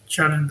know, we've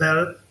chatted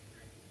about it.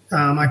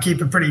 I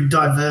keep a pretty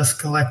diverse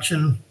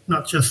collection,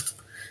 not just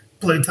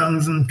blue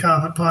tongues and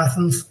carpet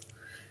pythons.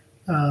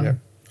 So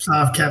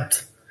I've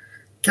kept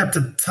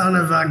a ton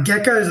of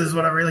geckos is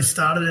what I really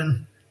started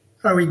in.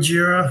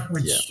 Oedura,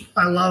 which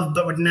I love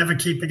but would never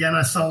keep again.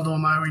 I sold all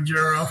my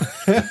Oedura off.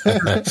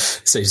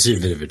 So you see a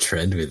bit of a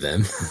trend with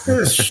them.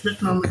 Just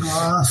shitting on the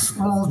glass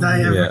all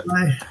day, every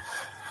day.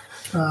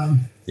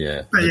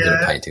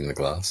 But painting the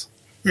glass.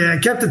 Yeah, I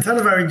kept a ton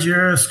of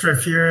Oedura,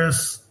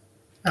 Strophaurus,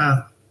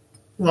 a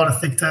lot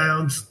of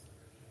thick-tailed,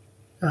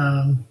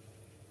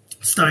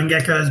 stone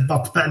geckos,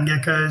 box pattern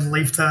geckos,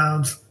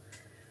 leaf-tailed.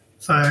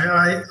 So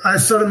I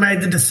sort of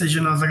made the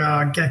decision. I was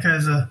like,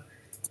 geckos are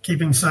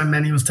keeping so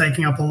many was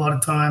taking up a lot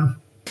of time.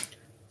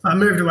 So I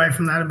moved away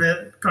from that a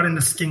bit, got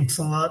into skinks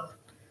a lot,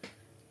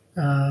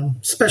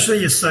 especially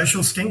your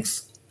social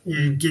skinks,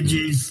 your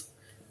Gidgies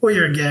or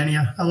your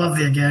Agania. I love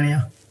the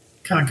Agania.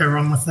 Can't go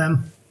wrong with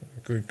them.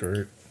 Good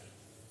group.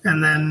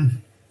 And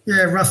then,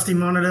 rusty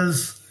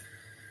monitors.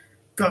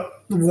 Got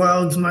the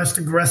world's most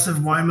aggressive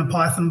Woma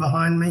python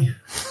behind me.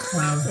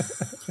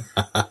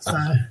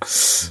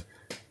 Frogs.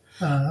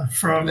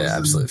 They're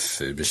absolute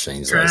food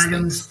machines.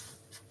 Dragons.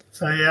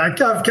 So,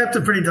 I've kept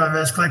a pretty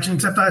diverse collection,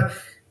 except I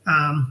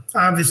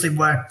obviously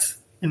worked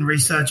in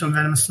research on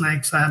venomous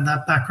snakes. I had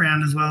that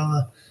background as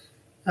well,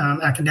 the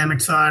academic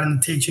side and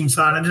the teaching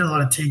side. I did a lot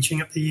of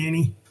teaching at the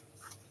uni,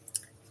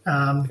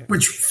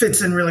 which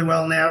fits in really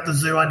well now at the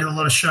zoo. I do a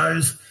lot of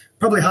shows.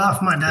 Probably half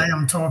my day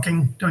I'm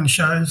talking, doing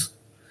shows.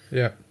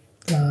 Yeah.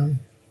 So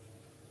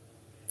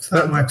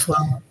that works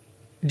well.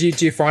 Do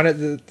you find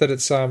it that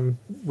it's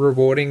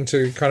rewarding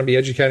to kind of be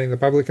educating the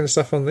public and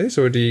stuff on this,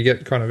 or do you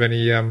get kind of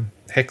any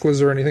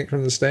hecklers or anything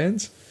from the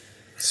stands?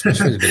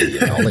 Especially with a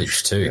bit of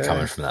knowledge too,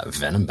 coming from that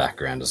Venom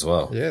background as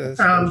well. Yeah,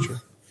 that's very true.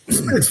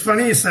 It's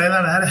funny you say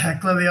that. I had a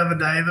heckler the other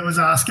day that was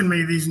asking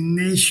me these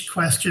niche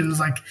questions.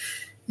 Like,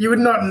 you would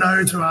not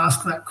know to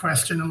ask that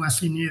question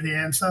unless you knew the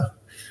answer.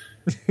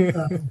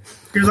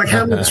 He was like,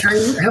 how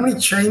many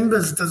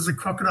chambers does the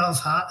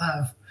crocodile's heart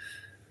have?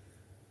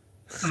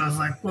 And I was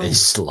like, well, he's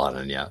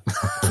sliding you up.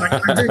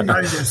 Like, I do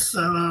know this,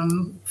 so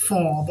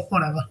 4, but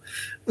whatever.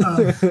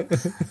 I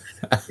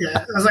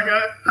was like,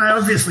 I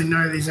obviously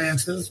know these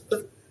answers,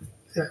 but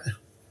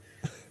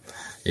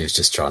he was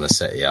just trying to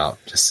set you up,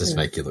 just to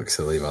make you look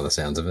silly by the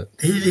sounds of it.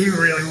 He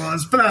really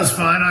was, but that was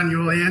fine. I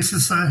knew all the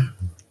answers, so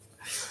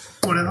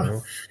whatever.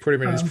 Well, put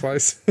him in his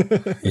place.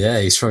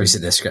 He's probably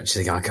sitting there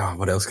scratching, going, God,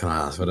 what else can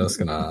I ask? But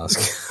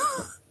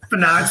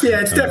no,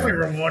 it's definitely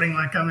rewarding.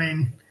 Like, I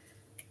mean,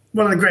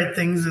 one of the great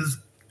things is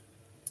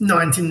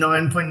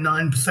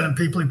 99.9% of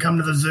people who come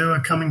to the zoo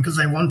are coming because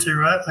they want to,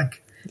 right?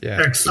 Like,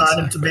 they're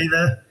excited to be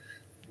there.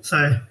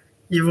 So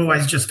you've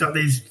always just got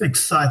these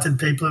excited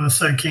people who are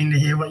so keen to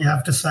hear what you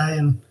have to say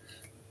and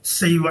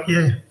see what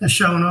you're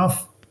showing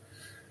off.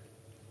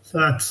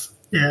 So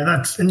yeah,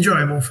 that's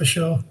enjoyable for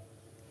sure.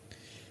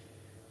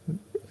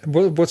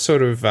 What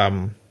sort of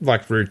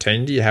like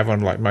routine do you have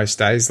on like most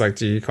days? Like,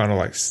 do you kind of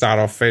like start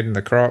off feeding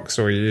the crocs,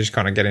 or you just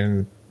kind of get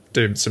in,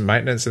 do some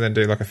maintenance, and then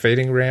do like a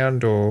feeding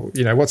round, or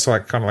what's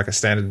like kind of like a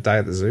standard day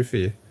at the zoo for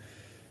you?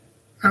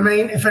 I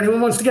mean, if anyone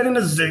wants to get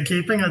into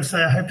zookeeping, I'd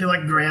say I hope you like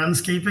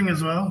groundskeeping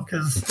as well,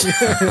 because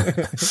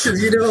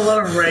you do a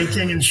lot of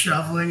raking and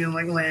shoveling and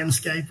like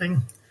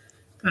landscaping.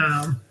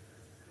 But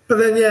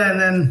then, and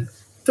then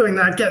doing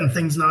that, getting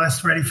things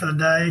nice, ready for the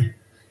day,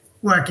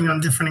 working on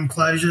different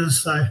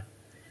enclosures. So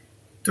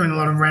doing a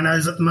lot of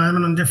renos at the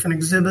moment on different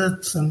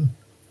exhibits and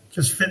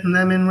just fitting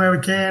them in where we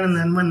can. And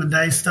then when the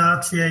day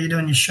starts, you're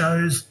doing your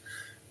shows.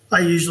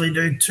 I usually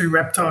do 2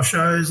 reptile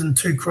shows and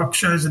 2 croc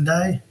shows a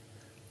day,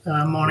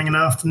 morning and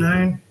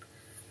afternoon.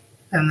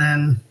 And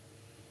then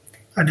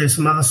I do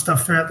some other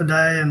stuff throughout the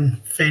day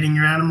and feeding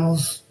your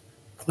animals,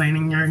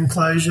 cleaning your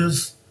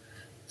enclosures.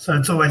 So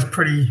it's always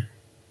pretty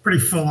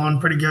full on,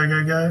 pretty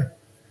go.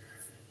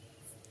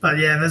 But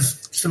yeah,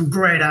 there's some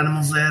great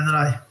animals there that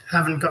I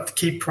haven't got to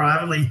keep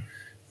privately,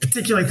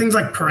 particularly things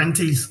like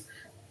parentes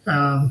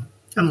and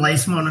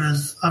lace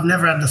monitors. I've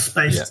never had the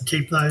space to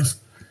keep those,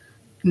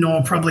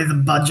 nor probably the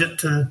budget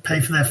to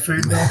pay for their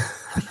food there.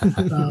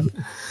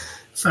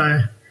 So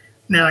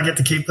now I get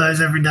to keep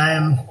those every day,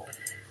 and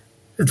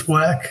it's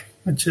work,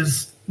 which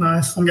is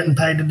nice. I'm getting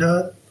paid to do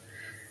it.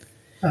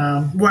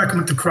 Working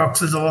with the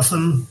crocs is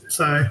awesome.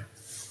 So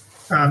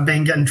I've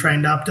been getting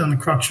trained up doing the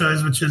croc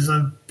shows, which is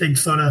a big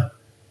sort of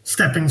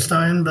stepping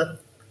stone,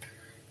 but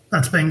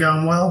that's been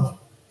going well.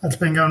 That's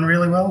been going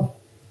really well.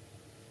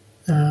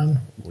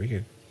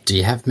 Weird. Do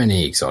you have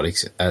many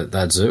exotics at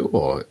that zoo,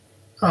 or?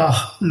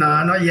 Oh,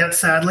 no, not yet,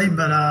 sadly,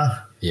 but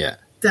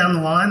down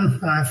the line,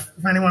 if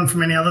anyone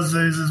from any other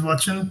zoos is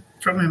watching,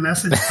 drop me a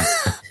message.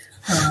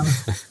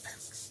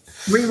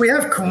 We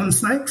have corn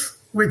snakes,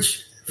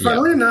 which,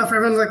 funnily enough,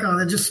 everyone's like, oh,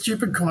 they're just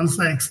stupid corn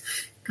snakes,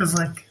 because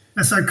like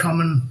they're so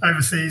common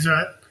overseas,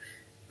 right?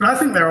 But I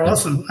think they're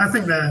awesome. I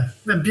think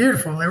they're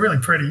beautiful. They're really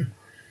pretty.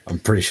 I'm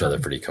pretty sure they're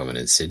pretty common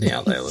in Sydney,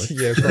 aren't they, Luke?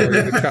 Yeah,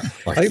 probably.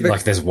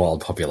 like there's wild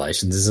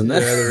populations, isn't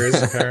there? Yeah, there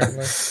is,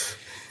 apparently.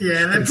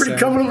 Yeah, they're pretty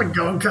common on the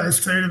Gold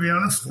Coast too, to be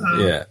honest.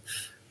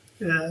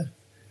 Yeah.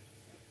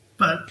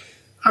 But,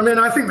 I mean,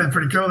 I think they're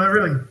pretty cool. They're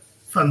really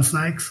fun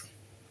snakes.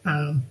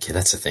 Yeah,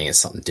 that's the thing. It's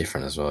something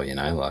different as well,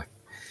 like.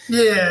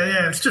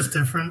 Yeah, it's just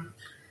different.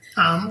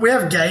 We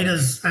have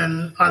gators,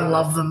 and I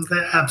love them.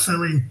 They're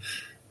absolutely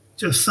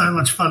just so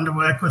much fun to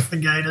work with, the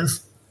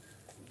gators.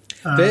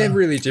 They're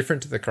really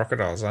different to the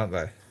crocodiles, aren't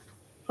they?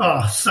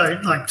 Oh,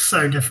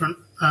 so different.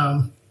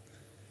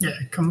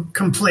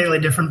 Completely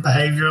different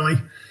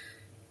behaviourally.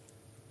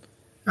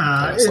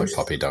 It's like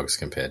puppy dogs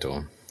compared to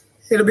them.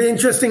 It'll be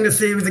interesting to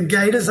see. The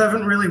gators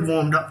haven't really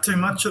warmed up too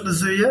much at the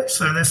zoo yet,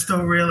 so they're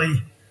still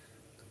really,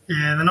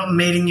 they're not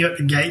meeting you at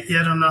the gate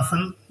yet or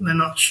nothing. They're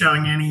not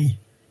showing any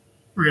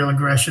real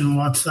aggression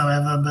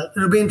whatsoever, but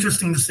it'll be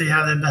interesting to see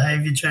how their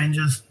behaviour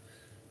changes,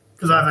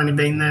 because I've only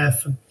been there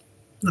for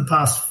the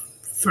past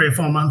 3 or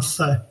 4 months,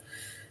 so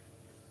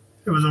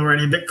it was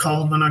already a bit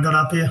cold when I got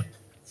up here.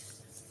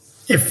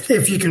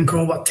 If you can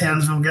call what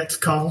Townsville gets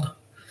cold.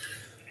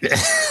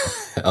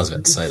 I was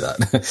about to say that.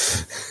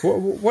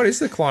 What is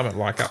the climate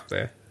like up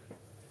there?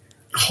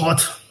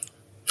 Hot.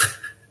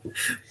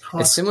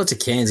 It's similar to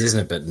Cairns, isn't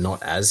it? But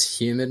not as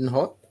humid and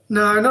hot.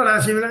 No, not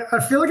as humid. I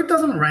feel like it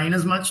doesn't rain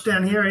as much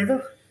down here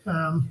either.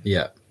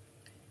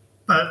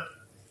 But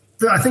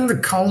I think the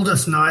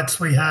coldest nights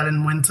we had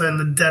in winter, in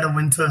the dead of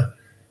winter,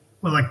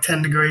 were like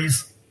 10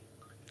 degrees.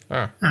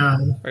 Oh,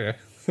 yeah.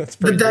 That's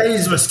the pretty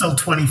days were still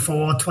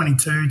 24,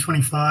 22,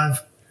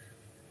 25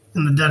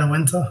 in the dead of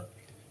winter.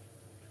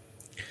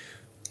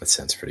 That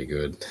sounds pretty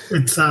good.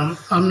 It's I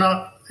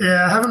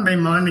haven't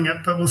been minding it,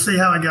 but we'll see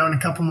how I go in a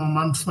couple more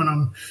months when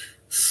I'm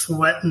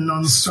sweating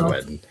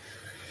non-stop.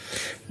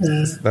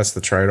 Yeah. That's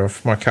the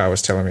trade-off. My car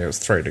was telling me it was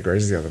 3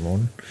 degrees the other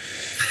morning.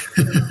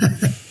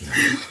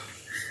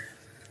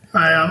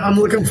 I'm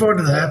looking forward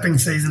to the herping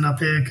season up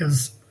here,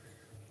 because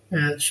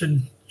it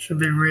should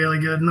be really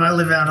good. And I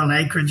live out on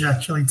acreage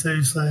actually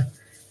too, so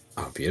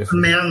beautiful.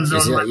 The mountains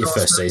Is on that your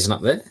first season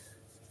up there?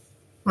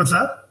 What's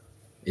that?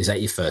 Is that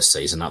your first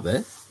season up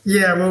there?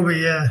 Yeah, it will be,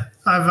 yeah.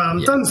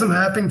 I've done some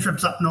herping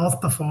trips up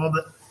north before,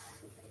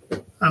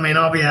 but I mean,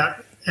 I'll be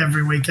out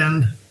every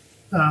weekend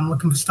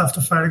looking for stuff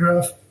to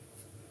photograph.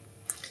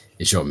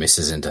 Is your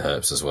missus into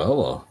herps as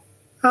well,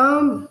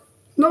 or?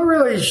 Not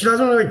really. She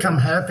doesn't really come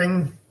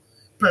herping,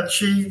 but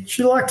she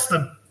likes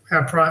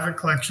our private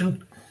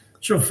collection.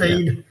 She'll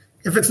feed. Yeah.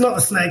 If it's not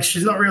the snakes,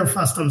 she's not real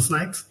fussed on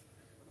snakes.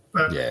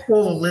 But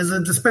all the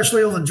lizards,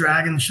 especially all the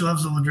dragons, she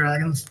loves all the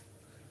dragons.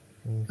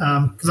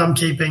 Because I'm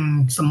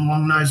keeping some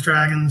long-nosed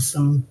dragons,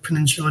 some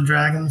peninsula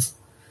dragons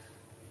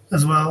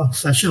as well.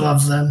 So she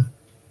loves them.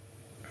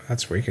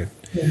 That's wicked.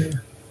 Yeah.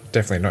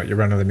 Definitely not your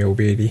run-of-the-mill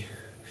beardy.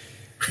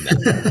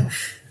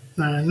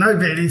 No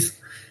beardies.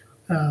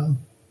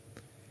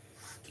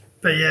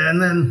 But yeah, and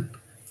then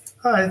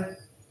I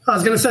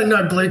was going to say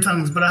no blue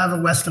tongues, but I have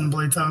a western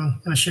blue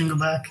tongue and a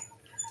shingleback.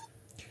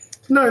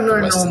 No,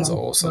 The Westerns are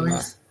normal awesome,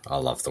 blueies. though. I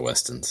love the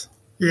Westerns.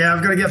 Yeah,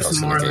 I've got to get I was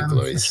some more of gonna them keep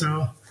for blueies.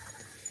 sure.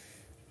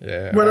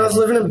 Yeah. When I was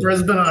living in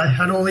Brisbane, I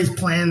had all these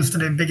plans to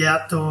do big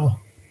outdoor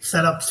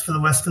setups for the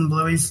Western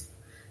blueies,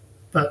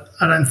 but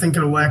I don't think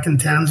it'll work in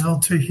Townsville.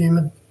 Too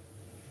humid.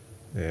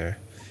 Yeah.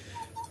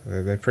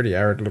 They're pretty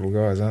arid little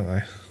guys, aren't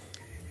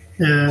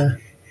they? Yeah.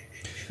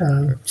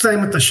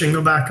 Same with the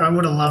shingleback. I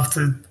would have loved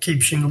to keep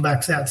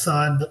shinglebacks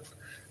outside, but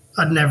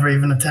I'd never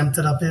even attempt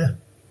it up here.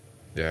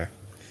 Yeah.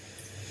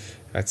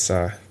 That's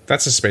a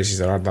species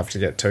that I'd love to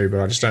get too, but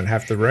I just don't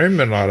have the room,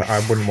 and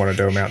I wouldn't want to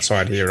do them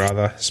outside here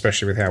either,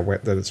 especially with how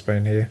wet that it's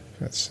been here.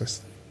 That's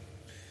just...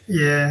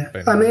 Yeah.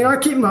 I mean, I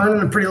keep mine in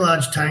a pretty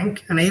large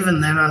tank, and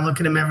even then I look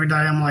at him every day,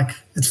 I'm like,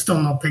 it's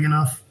still not big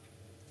enough.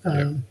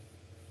 You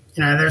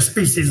know, there are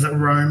species that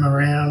roam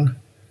around.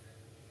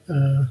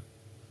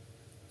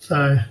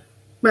 So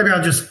maybe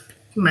I'll just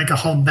make a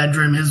whole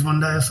bedroom his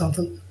one day or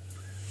something.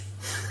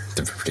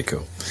 They're pretty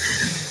cool.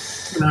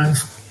 Who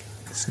knows?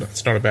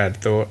 It's not a bad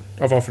thought.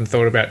 I've often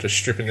thought about just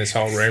stripping this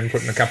whole room,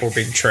 putting a couple of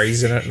big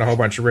trees in it and a whole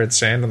bunch of red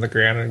sand on the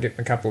ground and getting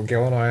a couple of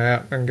gillini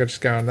out and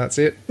just going, that's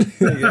it.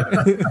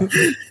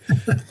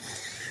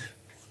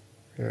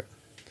 Yeah.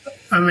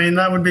 I mean,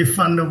 that would be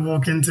fun to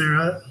walk into,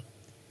 right?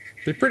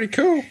 Be pretty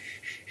cool.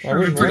 I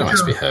wouldn't Pretty mind.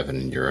 much be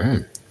herping in your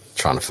room,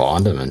 trying to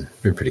find them, and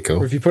it'd be pretty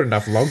cool. If you put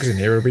enough logs in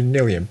here, it would be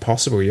nearly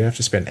impossible. You'd have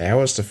to spend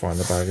hours to find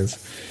the buggers.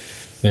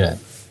 Yeah.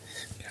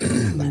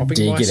 Hopping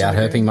Do you mice get out in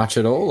there. herping much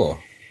at all, or?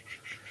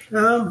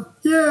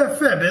 Yeah, a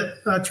fair bit.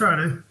 I try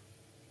to.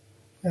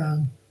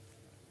 The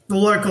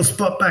local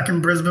spot back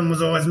in Brisbane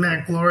was always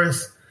Mount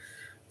Glorious.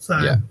 So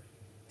Yeah.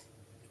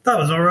 that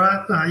was all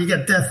right. You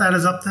get death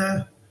adders up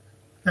there.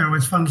 They're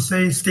always fun to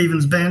see.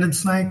 Stevens banded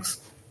snakes,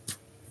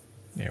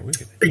 Yeah,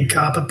 wicked. big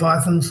carpet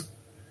pythons,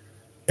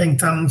 pink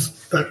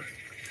tongues. But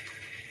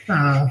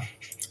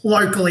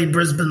locally,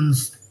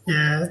 Brisbane's,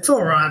 yeah, it's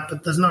all right,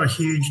 but there's not a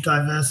huge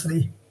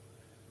diversity.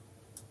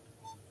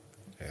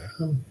 Yeah.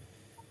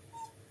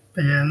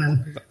 But yeah, and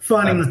then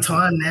finding the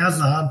time now is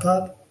the hard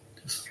part.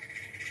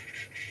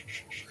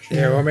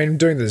 Yeah, well, I mean,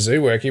 doing the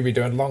zoo work, you'd be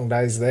doing long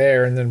days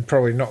there and then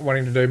probably not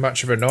wanting to do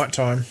much of a night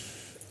time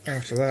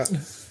after that.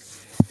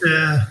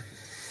 Yeah.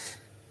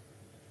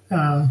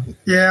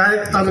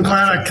 I'm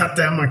glad I cut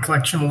down my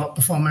collection a lot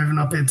before moving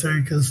up here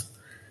too, because,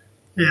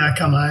 I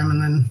come home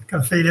and then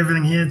got to feed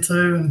everything here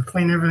too and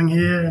clean everything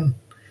here, and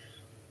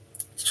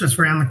it's just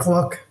round the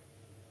clock.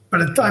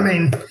 But,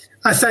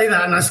 I say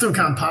that and I still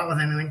can't part with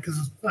anything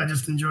because I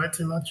just enjoy it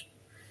too much.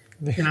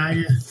 You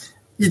know,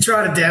 you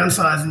try to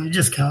downsize and you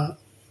just can't.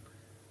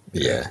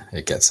 Yeah,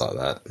 it gets like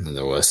that. And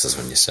the worst is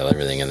when you sell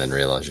everything and then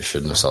realise you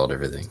shouldn't have sold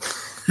everything.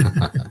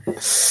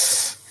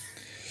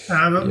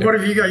 But what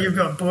have you got? You've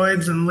got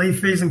Boyds and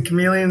Leafies and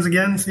Chameleons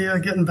again, so you're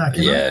getting back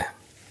in. Yeah.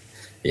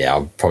 Yeah,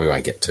 I probably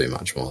won't get too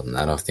much more than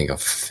that. I think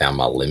I've found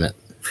my limit.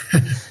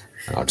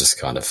 And I'll just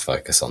kind of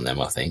focus on them,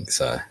 I think.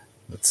 So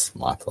that's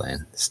my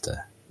plan, is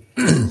to...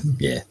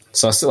 yeah.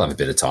 So I still have a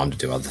bit of time to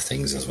do other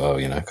things as well,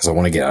 because I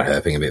want to get out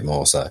herping a bit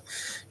more. So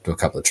do a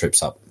couple of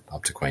trips up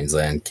to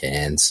Queensland,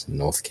 Cairns,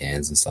 North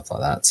Cairns and stuff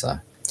like that. So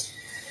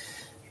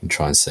and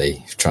try and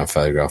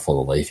photograph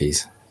all the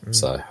leafies.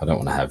 So I don't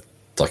want to have,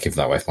 if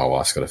that way, if my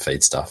wife's got to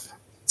feed stuff,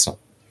 it's not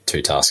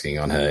too tasking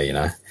on her,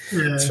 Yeah.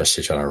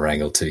 especially trying to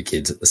wrangle two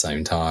kids at the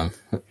same time.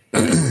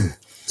 Where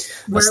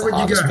would you go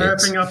hardest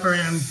bits. herping up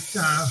around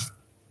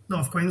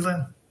North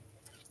Queensland?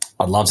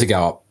 I'd love to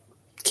go up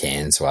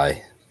Cairns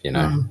way,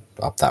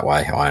 up that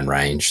way, Iron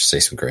Range, see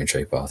some green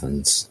tree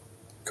pythons,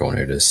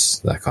 cornutus,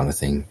 that kind of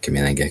thing,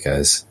 chameleon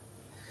geckos.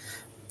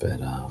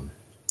 But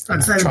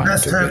I'd say the trying to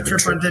best do a bit herp of a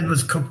trip I trip. did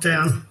was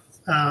Cooktown.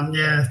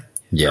 Yeah.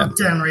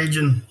 Cooktown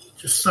region,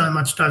 just so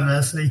much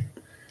diversity.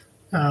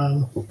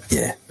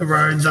 Yeah. The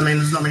roads,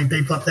 there's not many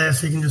people up there,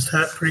 so you can just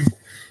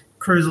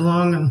cruise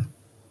along and,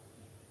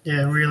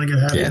 really good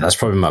herping. Yeah, that's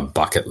probably my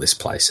bucket list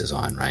place is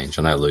Iron Range.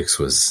 I know Luke's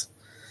was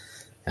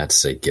out to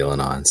see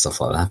Gillini and stuff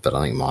like that, but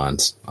I think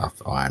mine's up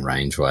Iron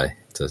Range way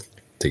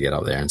to get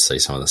up there and see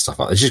some of the stuff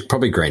like that. It's just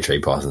probably green tree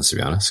pythons, to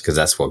be honest, because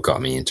that's what got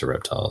me into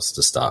reptiles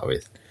to start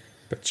with.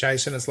 But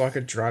chasing is like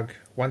a drug.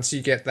 Once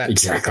you get that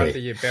Exactly. trick under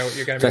your belt,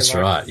 you're going to be That's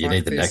like, right. You "Fuck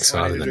need the this, next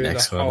I one need and to the do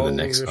next one and whole the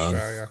next of one."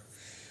 Australia."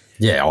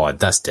 Yeah,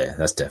 that's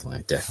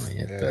definitely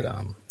it. Yeah.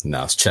 But no,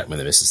 I was chatting with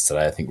the missus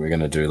today. I think we're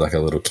going to do like a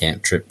little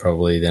camp trip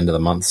probably the end of the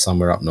month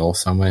somewhere up north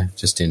somewhere,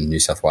 just in New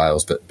South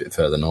Wales, but a bit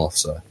further north.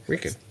 So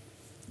Wicked.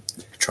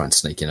 try and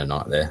sneak in a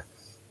night there.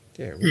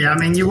 Yeah.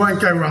 Yeah, you won't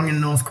go wrong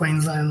in North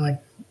Queensland. Like,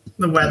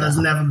 the weather's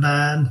never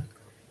bad.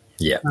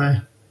 Yeah.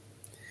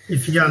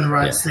 If you go in the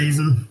right Yeah.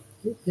 season,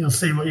 you'll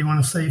see what you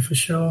want to see for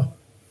sure.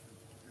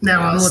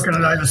 Now I'm looking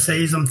at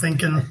overseas. I'm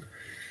thinking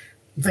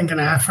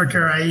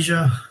Africa,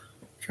 Asia,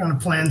 trying to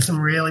plan some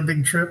really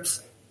big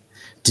trips.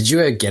 Did you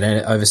ever get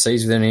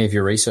overseas with any of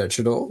your research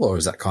at all, or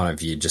is that kind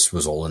of you just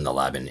was all in the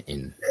lab in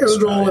It was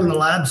Australia? all in the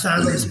lab,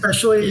 sadly,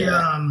 especially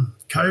Yeah.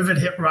 COVID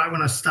hit right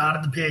when I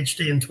started the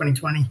PhD in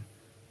 2020.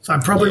 So I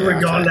probably would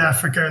have gone to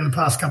Africa in the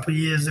past couple of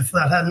years if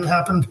that hadn't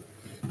happened.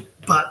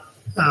 But,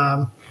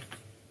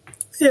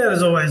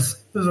 there's always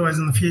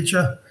in the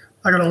future.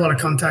 I got a lot of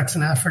contacts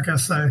in Africa,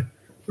 so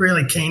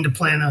really keen to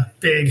plan a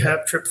big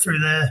herp trip through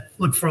there,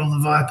 look for all the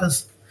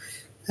vipers.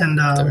 And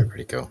That'd be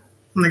pretty cool.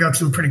 And they got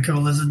some pretty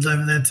cool lizards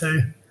over there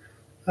too.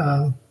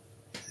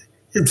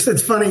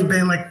 It's funny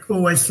being like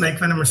always snake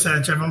venom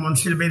research. Everyone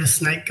wants you to be the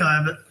snake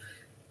guy, but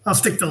I'll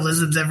stick to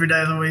lizards every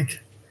day of the week.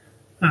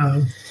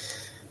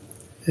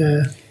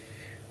 Yeah.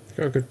 They've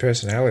got good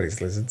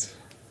personalities, lizards.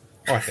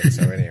 I think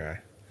so anyway.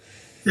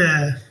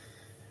 Yeah.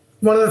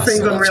 One of the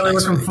things I'm really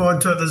looking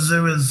forward to at the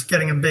zoo is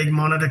getting a big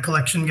monitor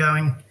collection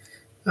going.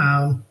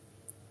 One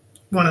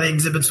of the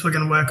exhibits we're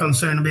going to work on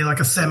soon will be like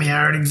a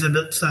semi-arid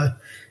exhibit, so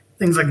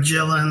things like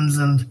gillins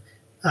and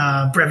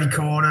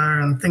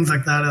brevicorda and things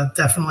like that are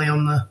definitely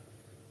on the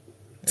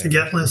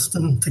to-get list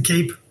and to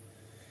keep.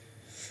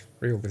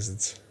 Real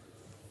lizards.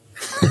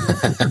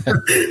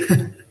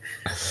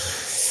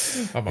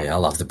 I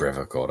love the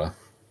brevicorda.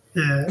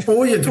 Yeah,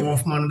 all your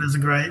dwarf monitors are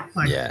great.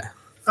 Like, yeah.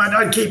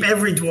 I'd keep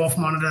every dwarf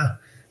monitor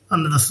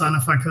under the sun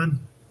if I could.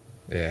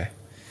 Yeah.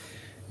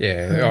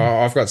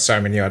 Yeah, I've got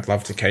so many I'd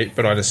love to keep,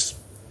 but I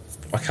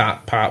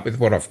can't part with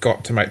what I've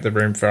got to make the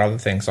room for other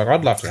things. Like,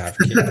 I'd love to have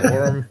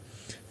Kikorum.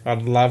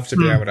 I'd love to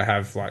be able to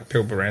have, like,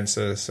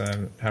 Pilbarensis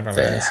and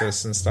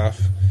Hamalensis and stuff.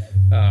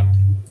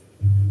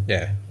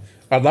 Yeah.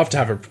 I'd love to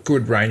have a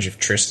good range of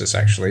Tristis,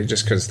 actually,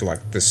 just because,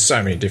 like, there's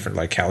so many different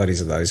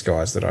localities of those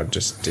guys that I'd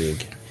just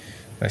dig.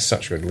 They're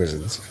such good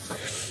lizards.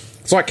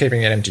 It's like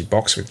keeping an empty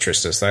box with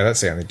Tristis, though.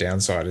 That's the only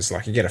downside, is,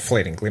 like, you get a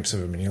fleeting glimpse of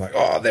them and you're like,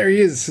 oh, there he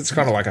is. It's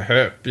kind of like a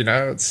herp, you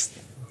know? And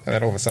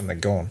then all of a sudden they're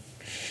gone.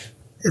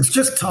 It's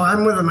just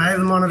time with them, eh?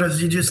 The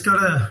monitors, you just got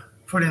to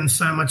put in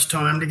so much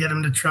time to get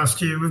them to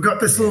trust you. We've got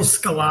this little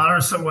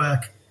Scalaris at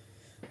work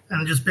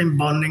and just been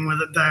bonding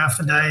with it day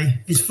after day.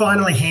 He's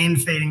finally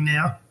hand feeding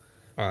now.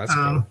 Oh, that's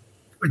cool.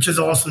 Which is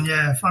awesome,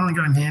 yeah. Finally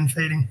got him hand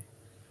feeding.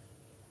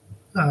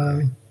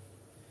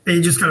 But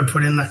you just got to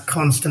put in that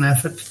constant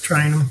effort to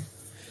train him.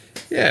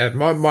 Yeah,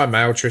 my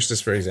male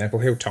Tristis, for example,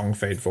 he'll tongue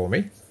feed for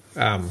me.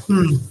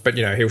 But,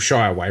 you know, he'll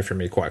shy away from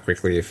me quite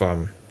quickly if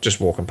I'm just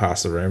walking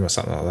past the room or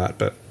something like that.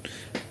 But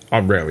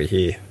I'm rarely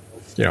here.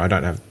 You know, I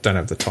don't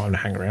have the time to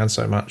hang around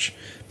so much.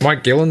 My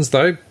Gillins,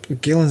 though,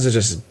 Gillins are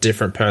just a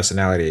different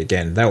personality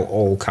again. They'll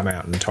all come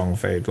out and tongue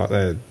feed. Like,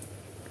 they're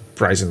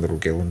brazen little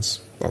Gillins.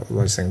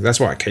 Those things. That's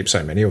why I keep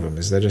so many of them,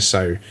 is they're just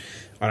so...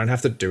 I don't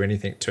have to do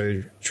anything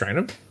to train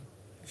them,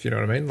 if you know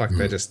what I mean. Like,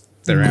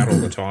 they're out all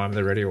the time.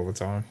 They're ready all the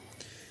time.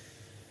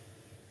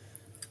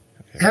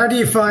 How do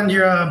you find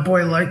your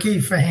boy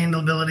Loki for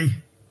handleability?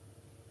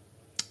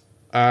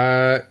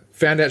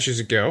 Found out she's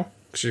a girl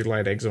because she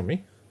laid eggs on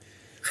me.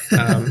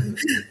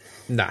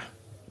 Nah.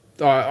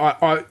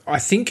 I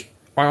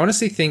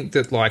honestly think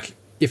that, like,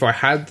 if I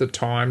had the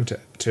time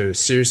to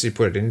seriously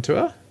put it into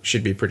her,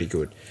 she'd be pretty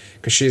good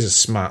because she's a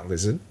smart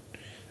lizard.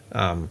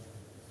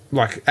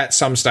 Like, at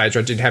some stage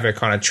I did have her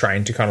kind of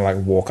trained to kind of,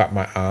 like, walk up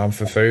my arm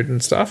for food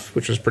and stuff,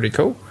 which was pretty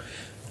cool.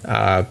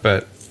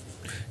 But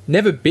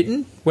never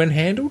bitten when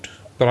handled,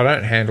 but I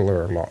don't handle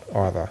her a lot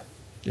either.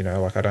 You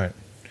know, like, I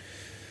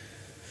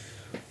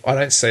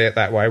don't see it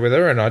that way with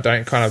her, and I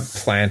don't kind of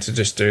plan to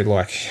just do,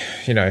 like,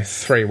 you know,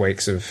 3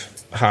 weeks of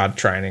hard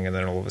training and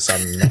then all of a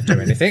sudden not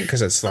do anything,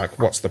 because it's like,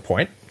 what's the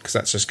point? Because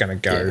that's just going to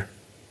go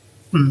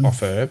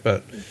off her.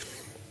 But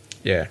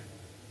yeah,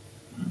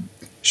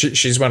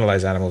 she's one of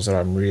those animals that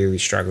I'm really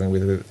struggling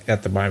with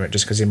at the moment,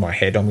 just because in my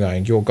head I'm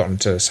going, you've gotten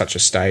to such a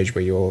stage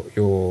where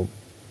you're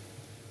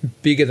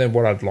bigger than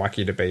what I'd like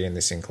you to be in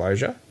this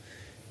enclosure,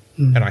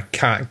 and I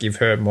can't give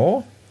her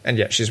more. And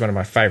yet she's one of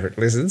my favourite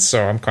lizards,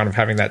 so I'm kind of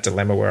having that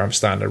dilemma where I'm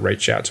starting to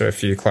reach out to a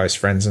few close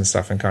friends and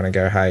stuff and kind of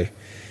go, hey,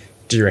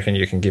 do you reckon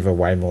you can give her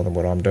way more than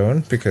what I'm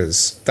doing?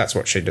 Because that's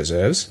what she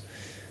deserves.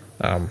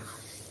 And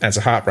it's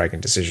a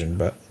heartbreaking decision,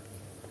 but,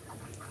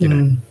 you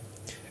know,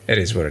 it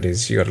is what it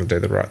is. You got to do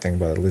the right thing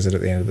by the lizard at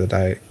the end of the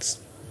day.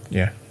 It's,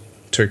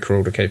 too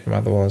cruel to keep them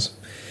otherwise.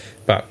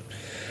 But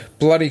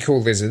bloody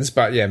cool lizards.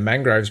 But, yeah,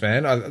 mangroves,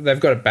 man, they've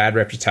got a bad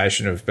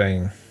reputation of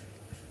being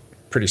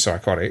pretty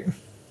psychotic.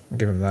 I'll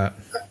give them that.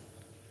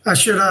 I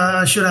should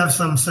have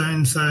some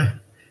soon, so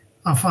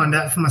I'll find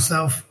out for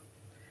myself.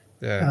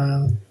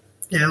 Yeah.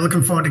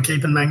 Looking forward to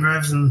keeping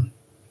mangroves and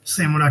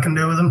seeing what I can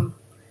do with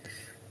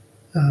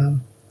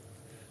them.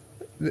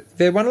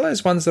 They're one of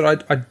those ones that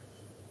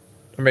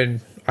I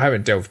mean, I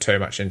haven't delved too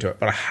much into it,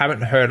 but I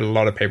haven't heard a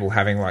lot of people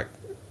having, like,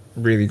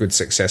 really good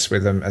success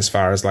with them as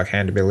far as, like,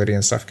 handability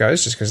and stuff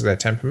goes, just because of their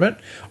temperament.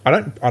 I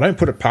don't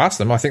put it past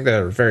them. I think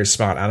they're a very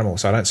smart animal,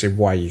 so I don't see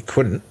why you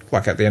couldn't.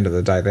 Like, at the end of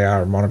the day, they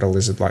are a monitor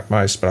lizard like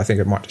most, but I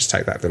think it might just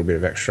take that little bit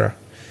of extra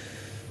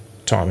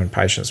time and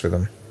patience with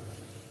them.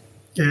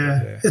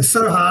 Yeah. It's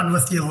so hard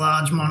with your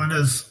large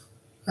monitors,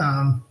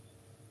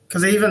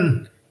 because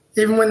even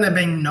when they're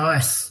being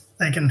nice,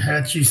 they can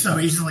hurt you so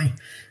easily.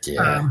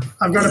 Yeah.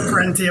 I've got a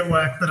Parenti at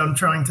work that I'm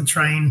trying to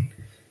train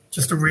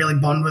just to really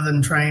bond with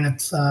and train.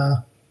 It's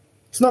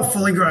not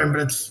fully grown,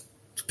 but it's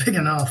big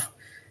enough.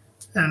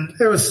 And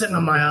it was sitting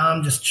on my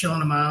arm, just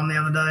chilling on my arm the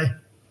other day.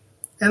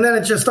 And then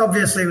it just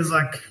obviously was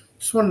like,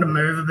 just wanted to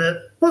move a bit.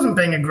 Wasn't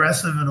being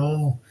aggressive at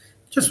all.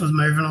 Just was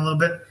moving a little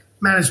bit.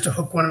 managed to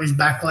hook one of his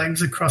back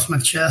legs across my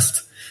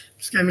chest.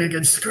 Just gave me a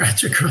good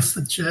scratch across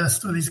the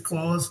chest with his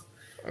claws.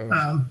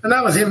 And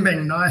that was him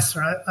being nice,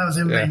 right? That was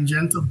him being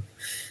gentle.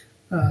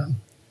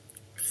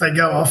 If they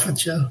go off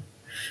at you,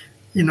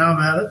 you know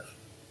about it.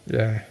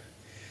 Yeah.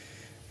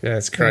 Yeah,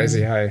 it's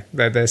crazy, hey?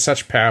 They're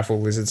such powerful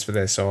lizards for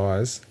their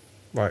size.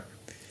 Like,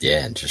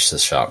 yeah, and just the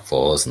sharp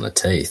claws and the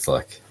teeth,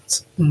 like,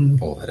 it's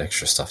all that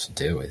extra stuff to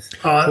deal with.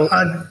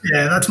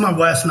 That's my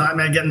worst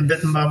nightmare, getting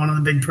bitten by one of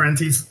the big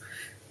parenties.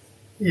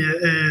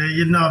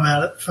 You'd know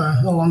about it for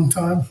a long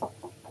time.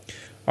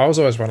 I was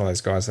always one of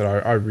those guys that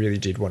I really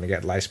did want to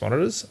get lace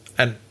monitors,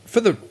 and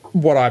for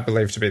what I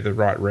believe to be the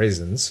right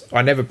reasons,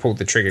 I never pulled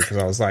the trigger because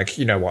I was like,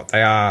 you know what,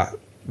 they are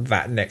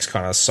that next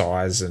kind of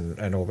size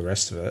and all the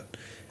rest of it,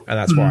 and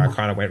that's why I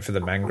kind of went for the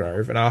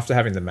mangrove. And after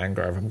having the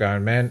mangrove, I'm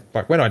going, man,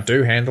 like when I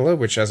do handle her,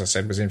 which as I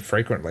said was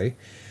infrequently,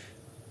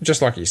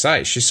 just like you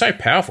say, she's so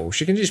powerful.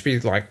 She can just be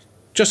like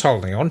just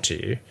holding on to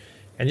you,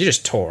 and you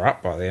just tore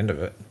up by the end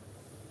of it.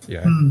 You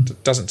know,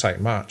 it doesn't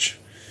take much.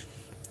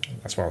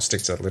 That's why I'll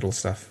stick to the little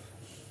stuff.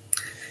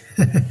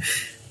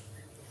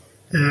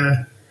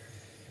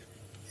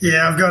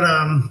 Yeah, I've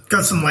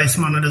got some lace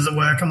monitors at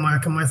work I'm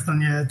working with,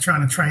 and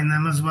trying to train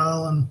them as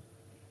well. And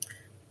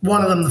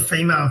one of them, the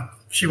female,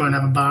 she won't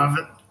have a bar of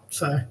it.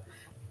 So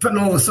putting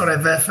all the sort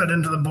of effort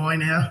into the boy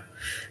now.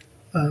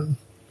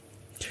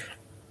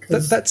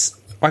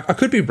 I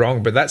could be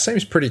wrong, but that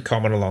seems pretty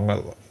common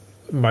along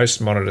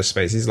most monitor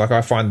species. Like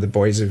I find the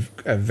boys are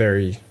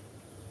very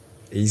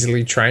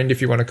easily trained,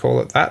 if you want to call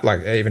it that.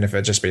 Like even if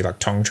it just be like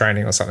tongue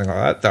training or something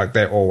like that, like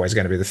they're always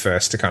going to be the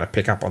first to kind of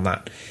pick up on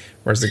that.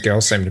 Whereas the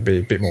girls seem to be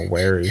a bit more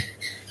wary.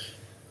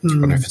 I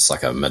wonder if it's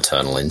like a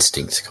maternal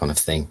instinct kind of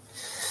thing.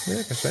 Yeah,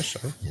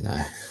 especially. You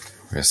know,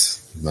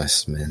 whereas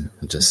most men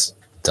are just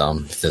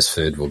dumb. If there's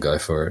food, we'll go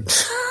for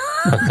it.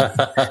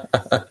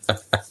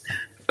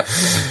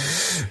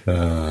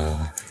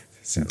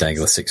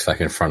 Dangle a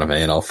six-pack in front of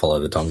me and I'll follow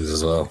the tongs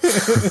as well.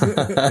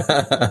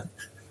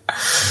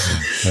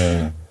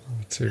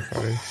 Too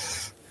funny.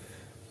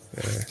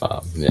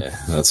 Yeah,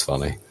 that's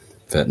funny.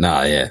 But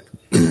no, yeah,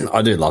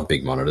 I do love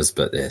big monitors,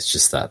 but yeah, it's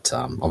just that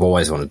I've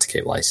always wanted to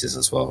keep laces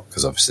as well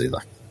because obviously,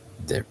 like,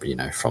 they're, you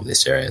know, from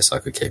this area, so I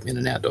could keep them in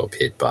an outdoor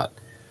pit. But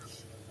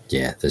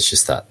yeah, there's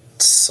just that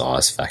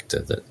size factor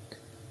that,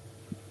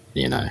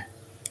 you know,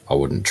 I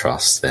wouldn't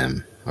trust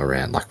them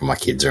around, like my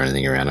kids or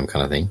anything around them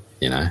kind of thing,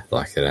 you know,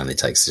 like it only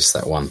takes just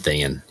that one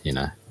thing and, you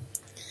know,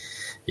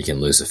 you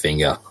can lose a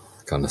finger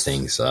kind of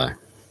thing, so...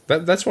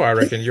 That's why I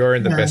reckon you're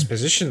in the best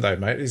position, though,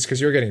 mate, is because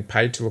you're getting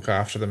paid to look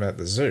after them at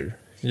the zoo.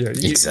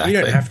 Exactly.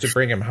 You don't have to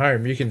bring them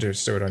home. You can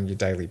just do it on your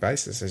daily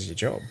basis as your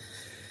job.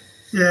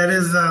 Yeah, it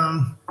is.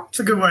 It's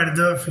a good way to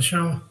do it for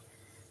sure.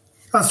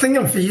 I was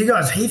thinking for you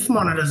guys, heath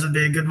monitors would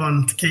be a good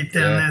one to keep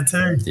down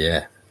there too.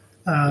 Yeah.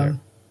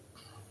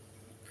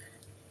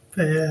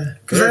 But yeah,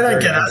 because they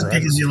don't get as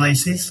big as your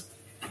laces.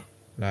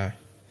 No.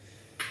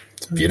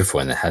 It's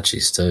beautiful in the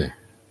hatchies too.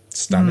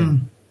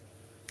 Stunning.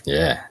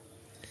 Yeah.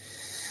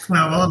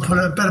 Well,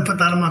 I better put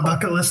that on my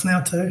bucket list now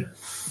too.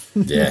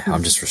 Yeah,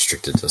 I'm just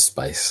restricted to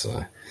space, so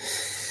I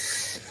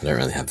don't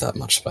really have that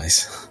much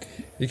space.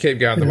 You keep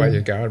going the way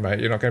you're going, mate.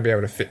 You're not going to be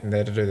able to fit in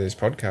there to do these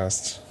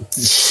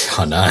podcasts.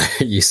 I know.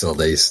 You saw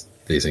these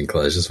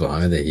enclosures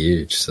behind me. They're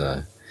huge,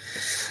 so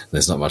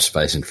there's not much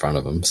space in front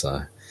of them,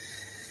 so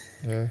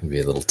it'll be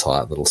a little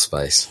tight little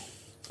space.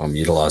 I'm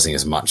utilising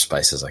as much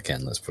space as I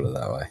can, let's put it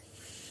that way.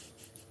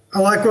 I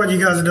like what you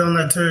guys are doing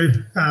there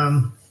too.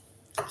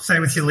 Say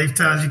with your leaf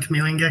tails, your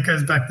chameleon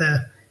geckos back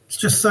there. It's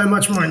just so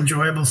much more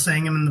enjoyable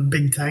seeing them in the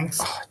big tanks.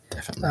 Oh,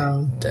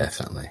 definitely.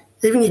 Definitely.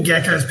 Even your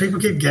geckos, people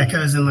keep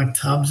geckos in like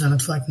tubs and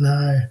it's like,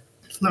 no,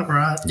 it's not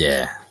right.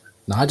 Yeah.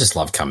 No, I just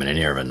love coming in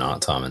here at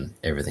night time and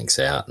everything's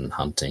out and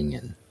hunting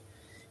and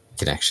you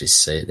can actually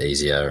see it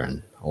easier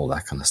and all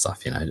that kind of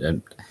stuff, you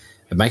know.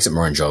 It makes it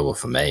more enjoyable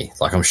for me.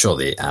 Like I'm sure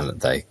the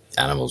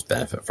animals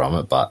benefit from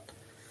it, but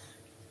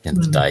at the end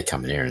of the day,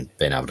 coming here and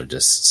being able to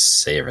just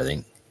see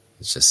everything,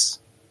 it's just...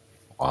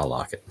 I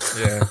like it.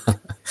 Yeah.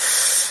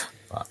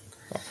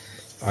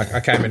 I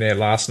came in here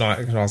last night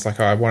and I was like,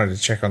 I wanted to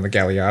check on the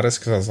Galliardus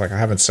because I was like, I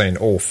haven't seen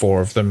all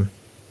four of them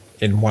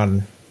in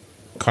one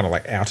kind of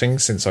like outing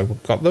since I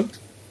got them.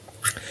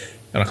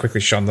 And I quickly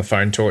shone the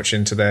phone torch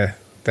into their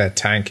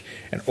tank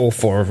and all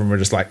four of them were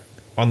just like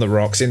on the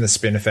rocks, in the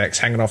spin effects,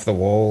 hanging off the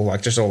wall,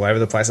 like just all over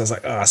the place. I was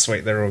like, oh,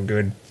 sweet, they're all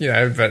good, you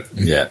know, but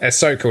it's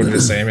so cool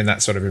to see them in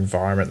that sort of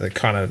environment that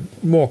kind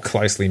of more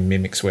closely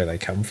mimics where they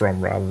come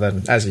from rather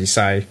than, as you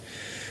say,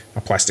 a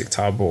plastic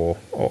tub or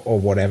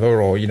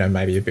whatever, or, you know,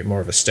 maybe a bit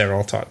more of a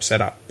sterile type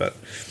setup. But,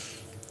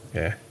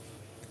 yeah,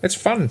 it's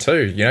fun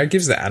too, you know, it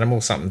gives the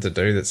animal something to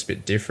do that's a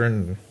bit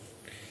different and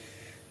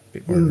a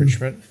bit more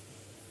enrichment.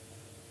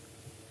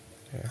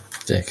 Yeah,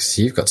 because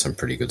you've got some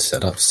pretty good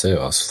setups too.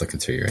 I was looking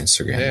through your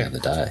Instagram the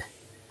other day.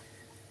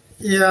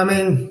 Yeah, I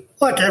mean,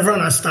 like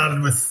everyone, I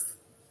started with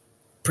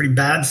pretty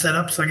bad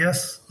setups, I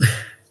guess.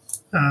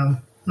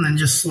 And then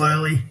just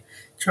slowly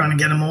trying to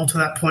get them all to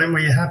that point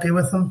where you're happy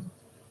with them.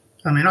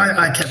 I mean,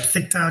 I kept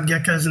thick-tailed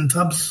geckos in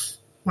tubs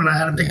when I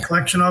had a big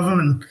collection of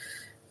them,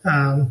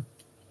 and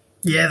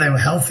they were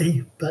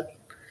healthy, but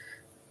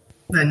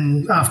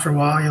then after a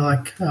while you're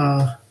like,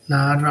 oh, no,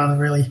 I'd rather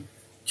really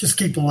just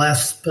keep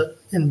less, but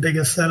in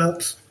bigger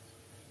setups.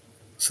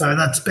 So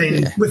that's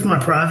been, with my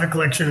private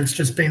collection, it's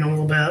just been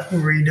all about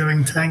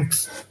redoing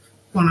tanks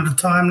one at a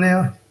time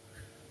now.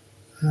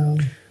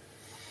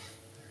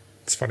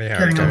 It's funny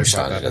how it goes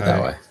like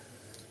that way.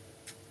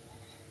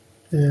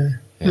 Yeah.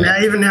 Now,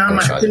 even now,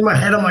 in my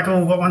head, I'm like,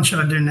 oh, what one should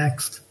I do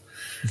next?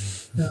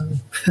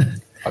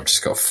 I've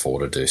just got 4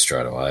 to do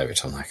straight away,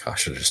 which I'm like, I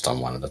should have just done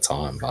one at a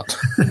time, but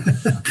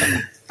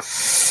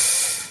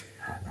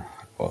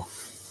well,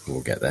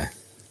 we'll get there.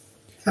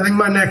 I think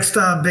my next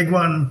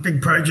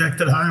big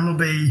project at home will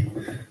be,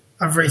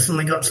 I've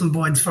recently got some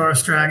Boyd's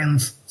Forest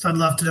Dragons, so I'd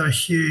love to do a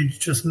huge,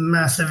 just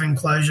massive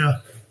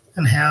enclosure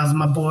and house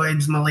my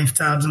Boyds, my leaf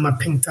tabs, and my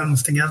pink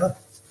tongues together.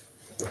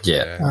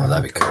 Yeah,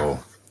 that'd be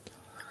cool.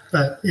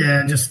 But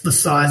yeah, just the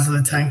size of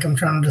the tank, I'm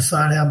trying to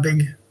decide how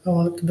big I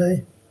want it to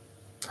be.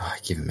 Oh,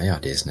 you're giving me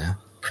ideas now.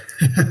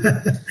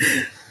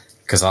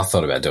 Because I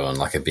thought about doing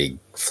like a big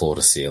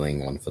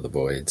floor-to-ceiling one for the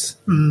Boyds.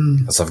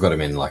 So I've got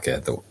them in like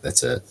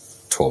that's a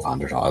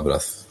 1200 high, but I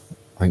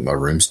think my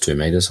room's 2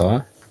 meters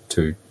high,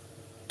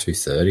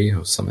 230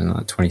 or something like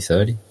that,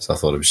 2030. So I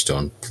thought of just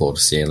doing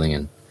floor-to-ceiling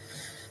and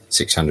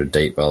 600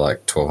 deep by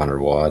like 1200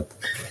 wide.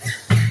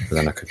 But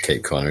then I could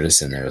keep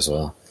corneritas in there as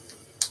well.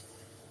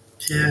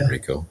 Yeah.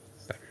 Pretty cool.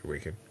 That'd be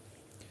wicked.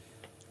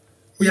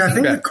 Yeah, I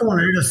think the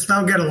corneritas,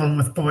 they'll get along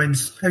with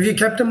Boyds. Have you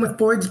kept them with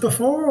Boyds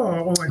before?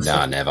 Or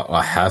no, never.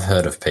 I have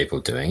heard of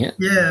people doing it.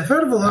 Yeah, I've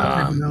heard of a lot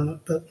of people doing it.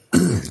 But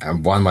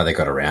and one way they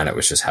got around it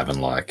was just having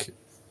like,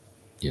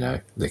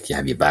 like you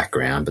have your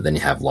background, but then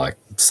you have like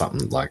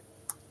something like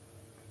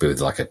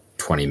with like a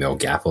 20 mil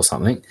gap or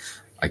something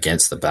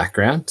against the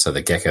background, so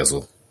the geckos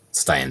will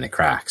stay in the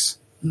cracks.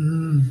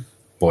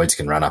 Boyds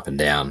can run up and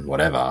down,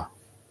 whatever,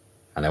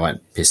 and they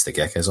won't piss the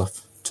geckos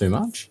off too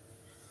much.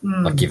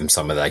 Like give them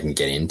somewhere they can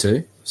get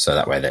into, so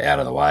that way they're out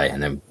of the way,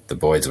 and then the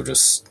Boyds will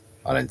just,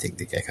 I don't think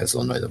the geckos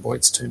will annoy the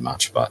Boyds too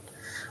much, but,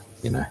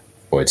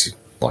 Boyds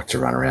like to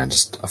run around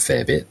just a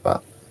fair bit,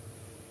 but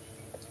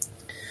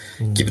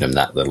giving them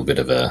that little bit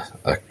of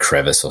a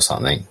crevice or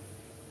something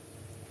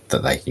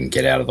that they can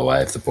get out of the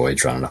way of the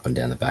Boyds running up and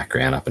down the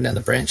background, up and down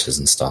the branches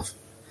and stuff.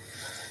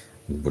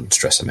 It wouldn't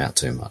stress them out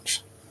too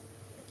much.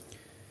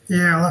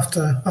 Yeah,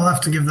 I'll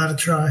have to give that a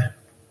try.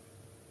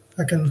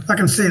 I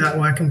can see that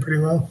working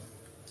pretty well.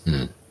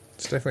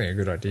 It's definitely a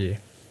good idea.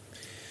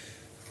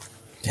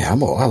 Yeah,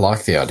 I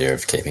like the idea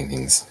of keeping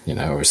things,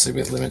 obviously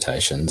with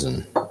limitations,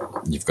 and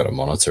you've got to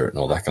monitor it and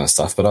all that kind of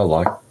stuff, but I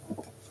like,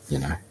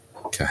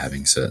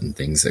 having certain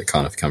things that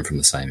kind of come from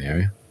the same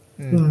area.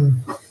 I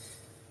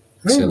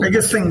think the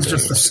biggest thing is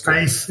just the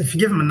space. If you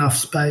give them enough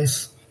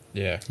space.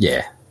 Yeah.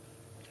 Yeah,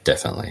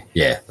 definitely.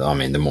 Yeah, I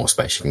mean, the more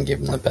space you can give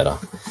them, the better.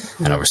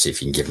 And obviously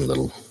if you can give them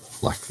little,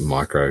 like,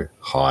 micro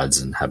hides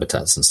and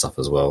habitats and stuff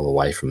as well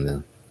away from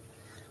them,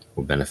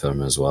 will benefit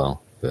them as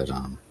well. But,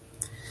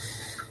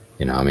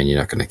 you're not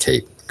going to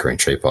keep green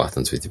tree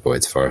pythons with your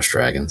Boyd's Forest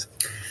Dragons.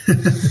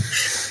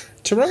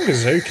 Taronga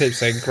Zoo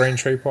keeps a green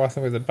tree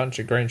python with a bunch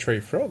of green tree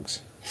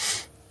frogs.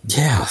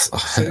 Yeah, I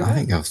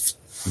think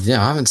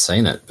I haven't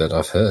seen it, but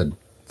I've heard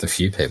a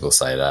few people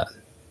say that.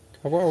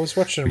 Well, I was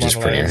watching which is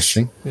pretty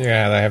interesting.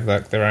 Yeah, they have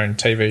like their own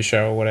TV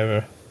show or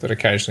whatever that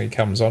occasionally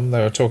comes on.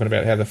 They were talking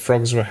about how the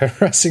frogs were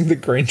harassing the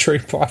green tree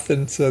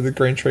python, so the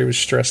green tree was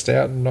stressed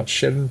out and not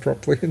shedding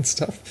properly and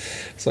stuff.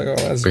 It's like,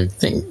 that's a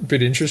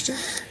bit interesting.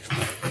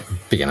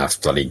 Big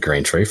enough bloody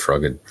green tree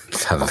frog would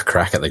have a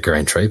crack at the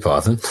green tree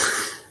python.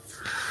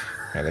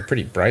 Yeah, they're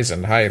pretty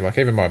brazen. Hey, like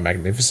even my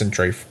magnificent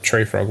tree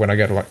frog, when I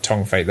go to like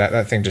tongue feed,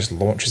 that thing just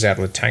launches out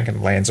of the tank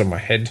and lands on my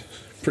head,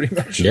 pretty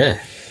much.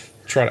 Yeah.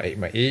 Try to eat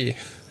my ear.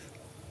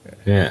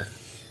 Yeah.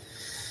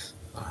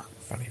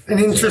 Funny. An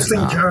interesting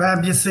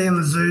cohab you see in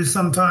the zoo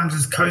sometimes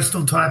is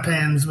coastal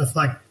taipans with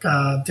like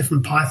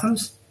different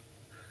pythons.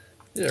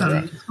 Yeah,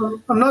 right.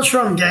 I'm not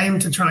sure I'm game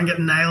to try and get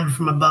nailed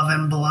from above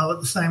and below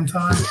at the same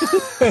time.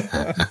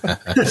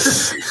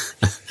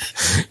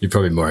 You're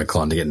probably more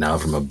inclined to get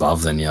nailed from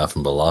above than you are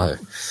from below.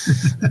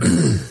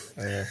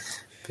 Yeah.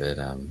 But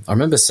I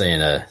remember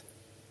seeing a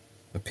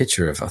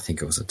picture of, I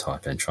think it was a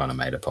taipan trying to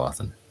mate a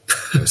python.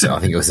 I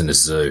think it was in a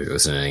zoo. It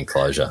was in an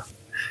enclosure.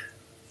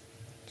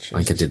 I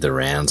think it did the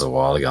rounds a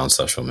while ago on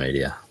social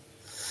media.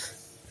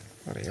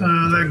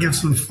 That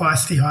gives some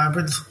feisty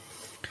hybrids.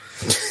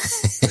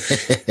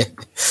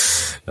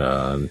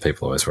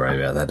 People always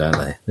worry about that, don't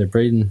they? They're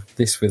breeding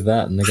this with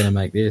that and they're going to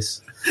make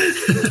this.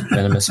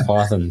 Venomous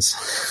pythons.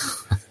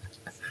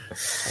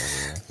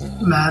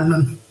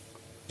 Madman.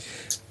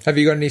 Have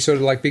you got any sort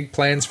of like big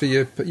plans for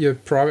your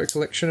private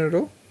collection at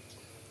all?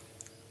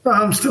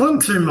 I'm still in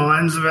two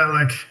minds about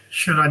like,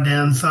 should I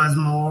downsize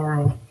more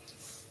or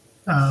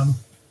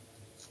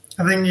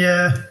I think,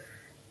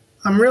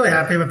 I'm really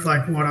happy with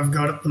like what I've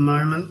got at the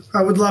moment.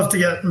 I would love to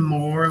get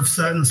more of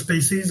certain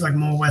species, like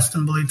more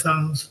western blue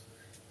tongues,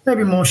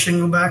 maybe more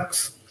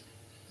shinglebacks,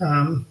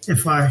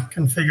 if I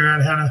can figure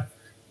out how to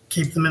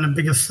keep them in a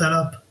bigger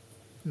setup.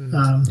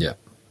 Yeah.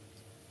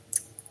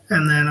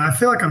 And then I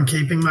feel like I'm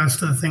keeping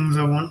most of the things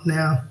I want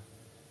now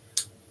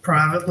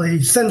privately.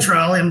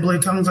 Centralian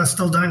blue tongues I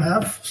still don't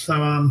have.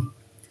 So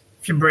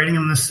if you're breeding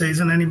them this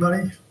season,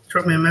 anybody,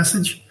 drop me a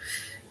message.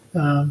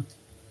 I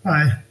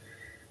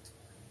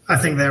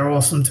think they're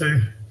awesome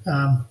too.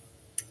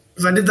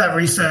 Because I did that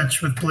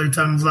research with blue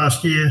tongues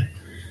last year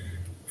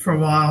for a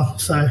while.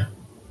 So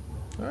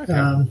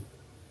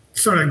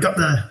sort of got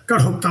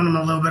hooked on them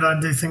a little bit. I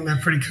do think they're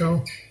pretty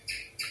cool.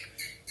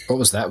 What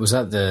was that? Was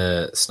that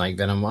the snake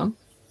venom one?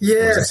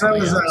 Yeah, that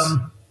was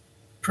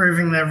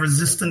proving they're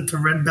resistant to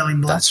red belly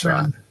blood. That's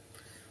right.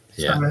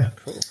 Yeah, so,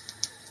 Cool.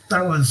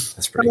 That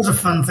was a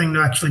fun thing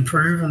to actually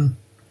prove and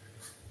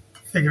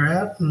figure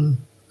out. And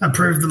I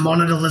proved the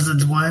monitor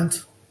lizards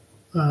weren't,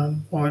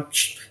 or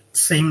it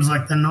seems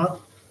like they're not.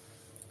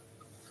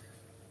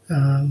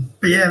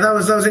 But yeah, that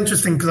was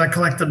interesting because I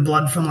collected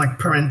blood from like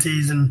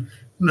Parentes and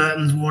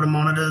Mertens water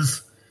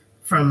monitors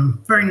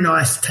from very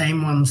nice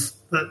tame ones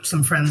that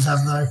some friends have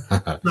though,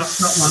 not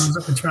ones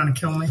that were trying to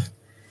kill me.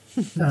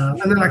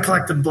 And then I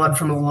collected blood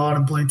from a lot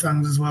of blue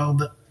tongues as well,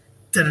 but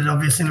did it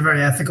obviously in a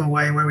very ethical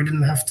way where we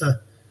didn't have to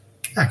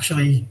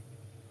actually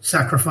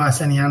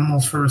sacrifice any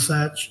animals for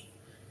research.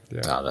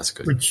 Yeah, oh, that's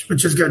good.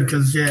 Which is good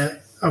because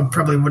I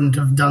probably wouldn't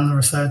have done the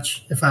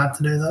research if I had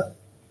to do that.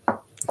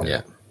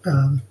 Yeah.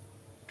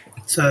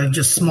 So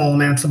just small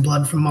amounts of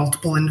blood from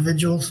multiple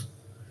individuals.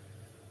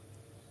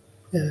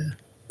 Yeah.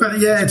 But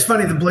yeah, it's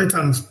funny, the blue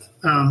tongues,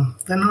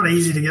 they're not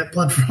easy to get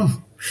blood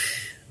from.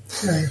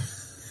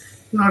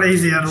 Not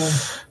easy at all.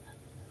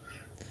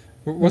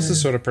 What's the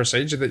sort of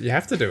procedure that you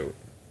have to do?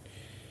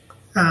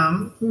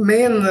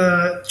 Me and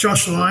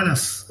Josh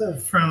Linus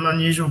from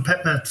Unusual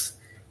Pet Vets,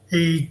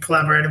 he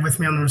collaborated with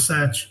me on the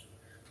research.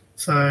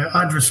 So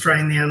I'd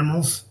restrain the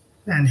animals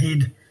and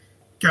he'd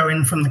go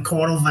in from the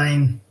caudal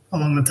vein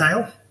along the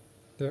tail.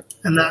 Yep.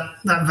 And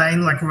that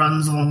vein like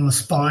runs along the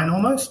spine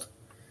almost.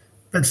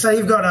 But say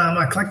you've got,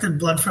 I collected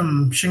blood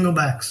from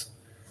shinglebacks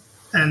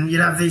and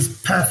you'd have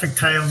these perfect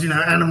tails,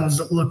 animals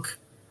that look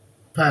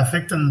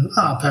perfect and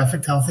are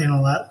perfect, healthy and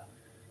all that.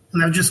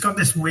 And they've just got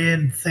this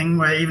weird thing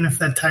where even if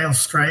their tail's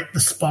straight, the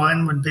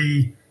spine would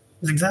be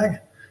zigzag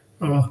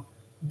or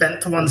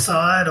bent to one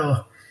side,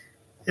 or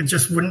it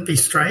just wouldn't be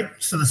straight.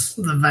 So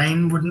the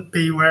vein wouldn't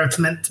be where it's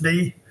meant to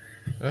be.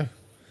 Oh.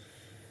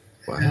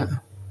 Wow.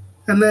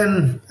 And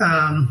then,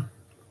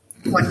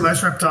 like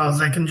most reptiles,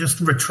 they can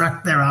just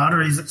retract their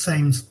arteries, it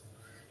seems,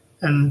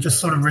 and just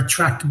sort of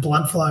retract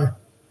blood flow.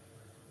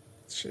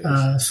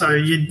 So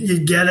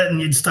you'd get it and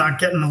you'd start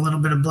getting a little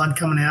bit of blood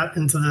coming out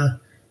into the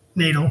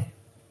needle,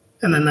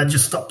 and then they'd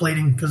just stop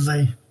bleeding because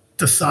they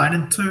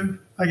decided to,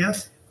 I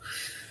guess.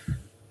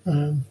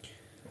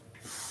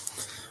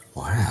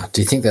 Wow.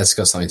 Do you think that's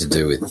got something to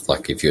do with,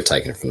 like, if you're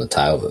taking it from the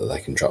tail, that they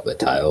can drop their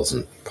tails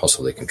and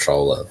possibly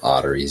control the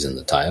arteries in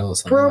the tail or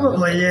something?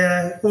 Probably,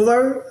 yeah.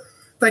 Although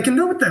they can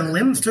do it with their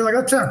limbs too. Like,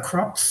 that's how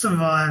crocs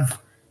survive.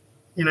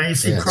 You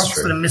see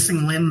crocs that are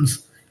missing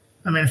limbs.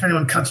 I mean, if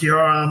anyone cuts your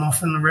arm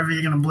off in the river,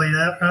 you're going to bleed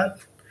out, right?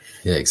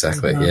 Yeah,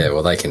 exactly.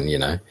 Well, they can,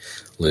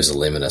 lose a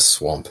limb in a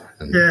swamp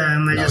and they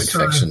no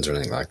infections or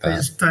anything like that. They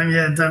just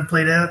don't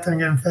bleed out, don't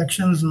get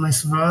infections, and they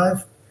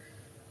survive.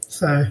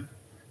 So,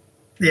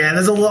 yeah,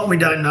 there's a lot we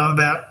don't know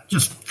about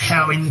just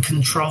how in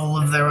control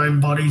of their own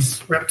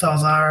bodies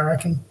reptiles are, I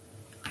reckon.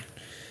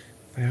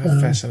 They are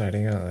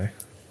fascinating, aren't they?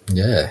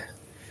 Yeah.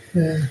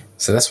 Yeah.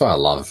 So that's why I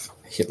love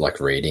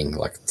reading,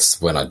 like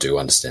when I do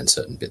understand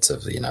certain bits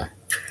of,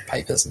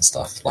 papers and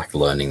stuff, like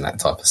learning that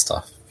type of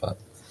stuff. But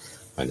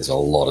I mean, there's a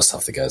lot of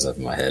stuff that goes over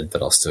my head,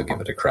 but I'll still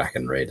give it a crack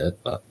and read it.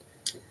 But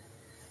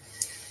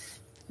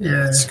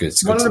yeah, it's good.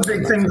 It's one good of the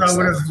big things I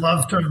would have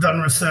loved to have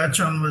done research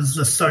on was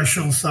the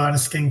social side of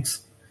skinks.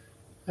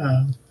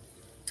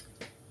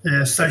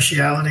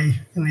 Sociality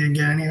in the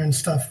Agania and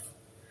stuff.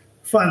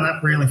 I find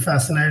that really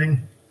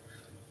fascinating.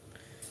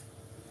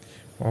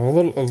 Well,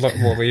 the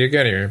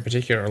Agania in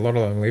particular, a lot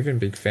of them live in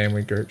big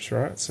family groups,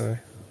 right? So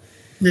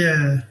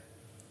yeah,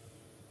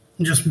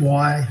 and just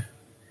why,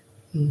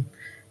 and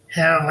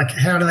how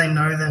do they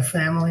know their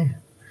family?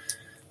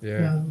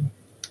 Yeah,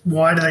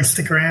 Why do they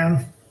stick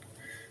around?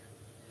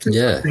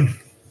 Yeah.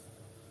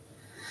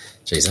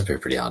 Geez, that'd be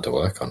pretty hard to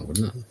work on,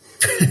 wouldn't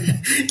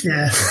it?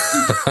 Yeah.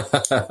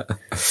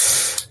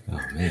 Oh,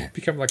 man.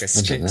 Become like a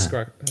skink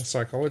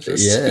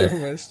psychologist. Yeah.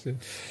 Almost.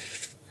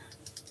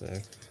 So.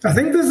 I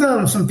think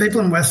there's some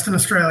people in Western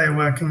Australia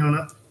working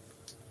on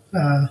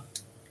it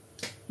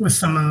with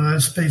some of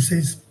those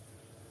species.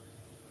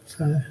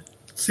 So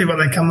see what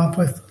they come up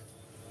with.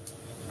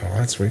 Oh,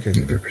 that's wicked.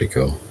 It'd be pretty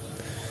cool.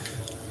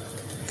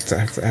 So I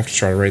have to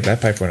try to read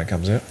that paper when it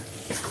comes out.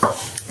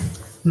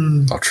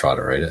 I'll try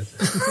to read it.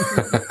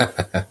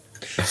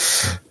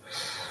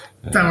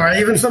 Don't worry,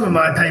 even some of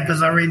my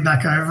papers I read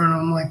back over and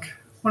I'm like,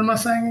 what am I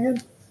saying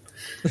again?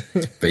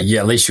 But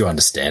yeah, at least you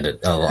understand it.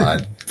 A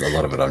lot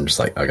of it, I'm just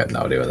like, I got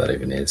no idea what that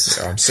even is.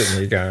 I'm sitting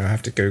here going, I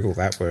have to Google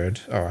that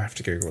word. Oh, I have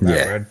to Google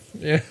that word.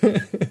 Yeah.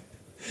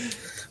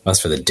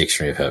 That's where the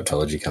Dictionary of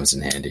Herpetology comes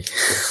in handy.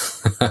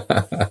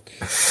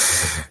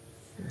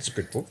 It's a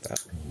good book, that.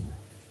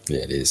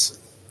 Yeah, it is.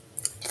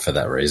 For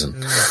that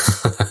reason.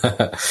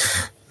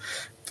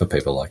 For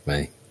people like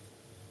me.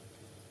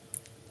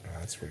 Oh,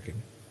 that's wicked.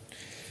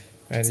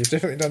 And you've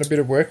definitely done a bit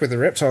of work with the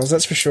reptiles,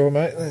 that's for sure,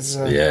 mate. There's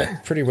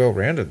pretty well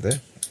rounded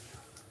there.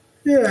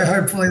 Yeah,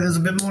 hopefully there's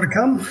a bit more to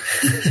come.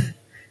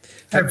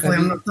 Hopefully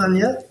I'm not done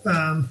yet.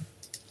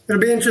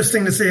 It'll be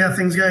interesting to see how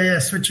things go,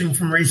 switching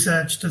from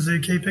research to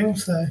zookeeping.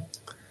 So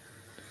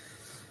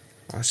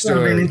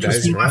that'll be an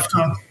interesting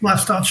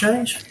lifestyle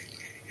change.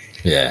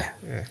 Yeah.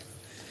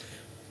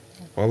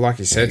 Well, like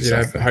you said,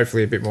 exactly.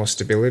 Hopefully a bit more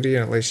stability,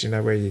 and at least you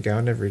know where you're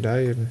going every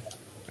day and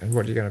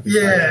what you're going to be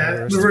doing.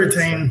 Yeah, the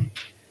routine.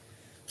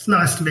 It's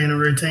nice to be in a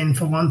routine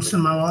for once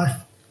in my life.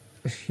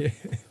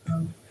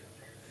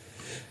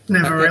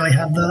 Never really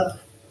had that.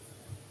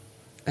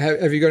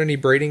 Have you got any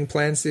breeding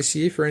plans this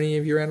year for any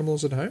of your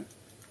animals at home?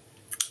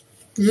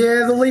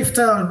 Yeah,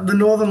 the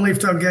northern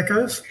leaf-tailed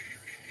geckos.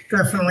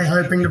 Definitely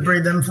hoping to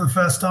breed them for the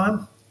first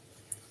time.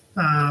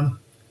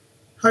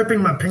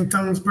 Hoping my pink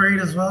tongues breed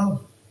as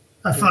well.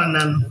 I find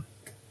them,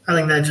 I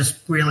think they're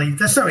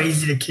so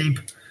easy to keep,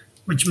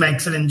 which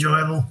makes it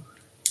enjoyable.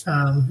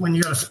 When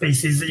you've got a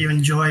species that you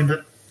enjoy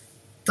but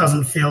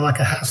doesn't feel like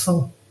a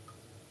hassle.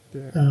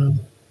 Yeah.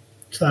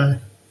 So,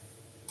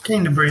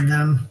 keen to breed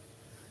them.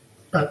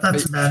 But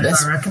that's about it,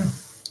 I reckon.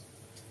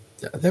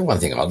 They're one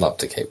thing I'd love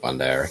to keep one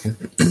day, I reckon.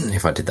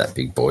 If I did that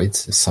big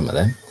Boyd's, some of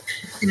them.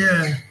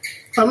 Yeah.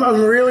 I'm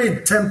really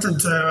tempted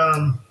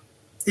to,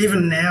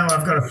 even now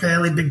I've got a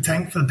fairly big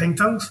tank for the pink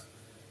tongues.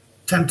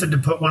 Tempted to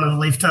put one of the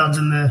leaf-taileds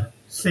in there,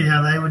 see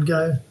how they would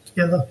go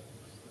together.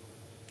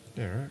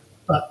 Yeah, right.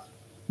 But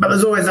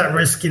there's always that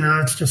risk,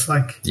 it's just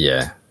like...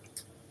 Yeah.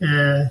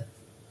 Yeah.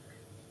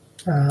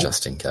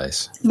 Just in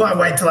case. Might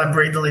wait till I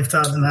breed the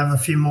leaf-taileds and have a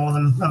few more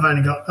than... I've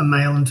only got a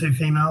male and 2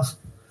 females.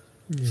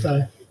 Yeah.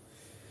 So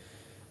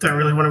don't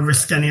really want to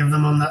risk any of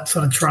them on that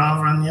sort of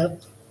trial run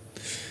yet.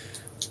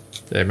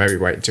 Yeah, maybe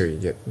wait until you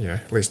get,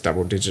 at least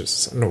double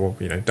digits. No,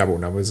 double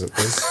numbers at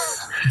least.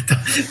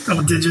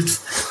 Double digits.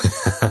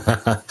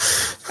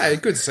 Hey,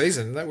 good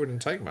season. That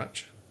wouldn't take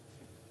much.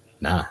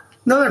 Nah.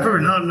 No,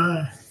 probably not,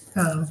 no.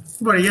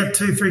 What, do you get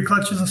 2-3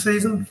 clutches a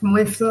season from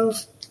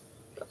leaf-tails?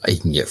 You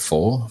can get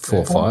 4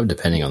 or 5,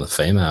 depending on the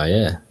female,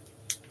 yeah.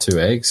 2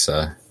 eggs,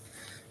 so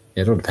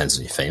it all depends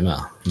on your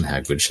female and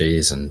how good she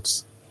is. And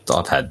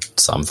I've had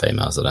some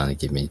females that only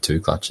give me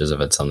 2 clutches. I've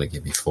had some that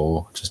give me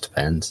 4. It just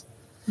depends.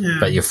 Yeah.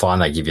 But you'll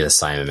find they give you the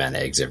same amount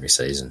of eggs every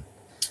season.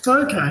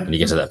 Okay. And you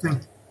get to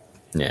that.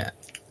 Yeah.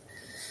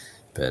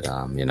 But,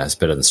 it's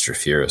better than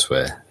Stropurus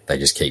where they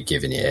just keep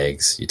giving you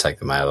eggs. You take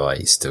the male away,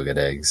 you still get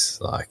eggs.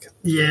 That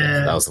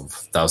was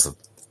the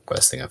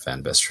worst thing I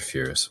found about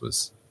Stropurus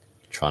was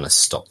trying to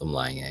stop them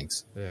laying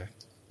eggs. Yeah.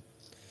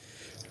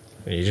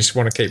 And you just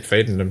want to keep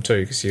feeding them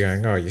too because you're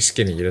going, you're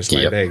skinny, you just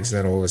laid eggs.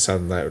 And then all of a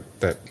sudden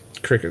that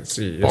crickets,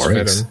 you just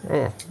fed them.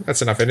 Oh,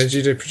 that's enough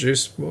energy to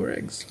produce more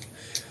eggs.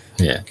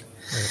 Yeah.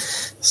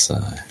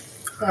 So...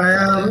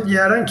 I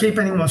don't keep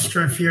any more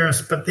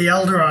Stropurus, but the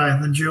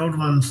Elderai, the jeweled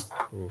ones,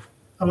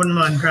 I wouldn't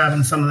mind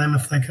grabbing some of them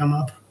if they come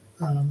up.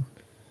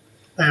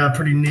 They are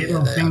pretty neat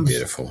little things. Are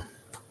beautiful.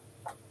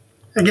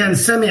 Again,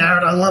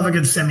 semi-arid. I love a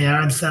good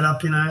semi-arid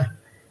setup,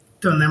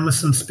 doing them with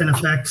some spin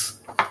effects.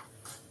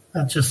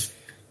 That's just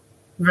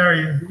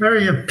very,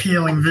 very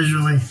appealing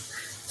visually,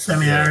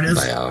 semi-arid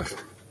is. They are.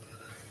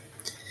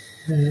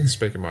 Yeah.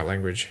 Speaking my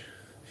language.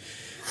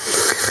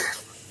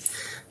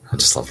 I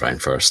just love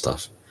rainforest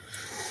stuff.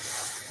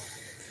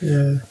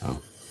 Yeah.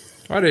 Oh.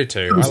 I do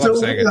too. I'm still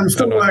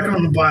working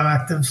on the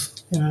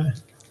bioactives,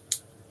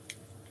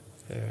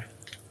 Yeah.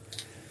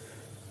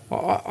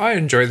 I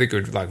enjoy the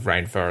good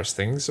rainforest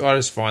things. I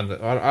just find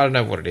that I don't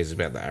know what it is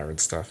about the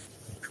arid stuff.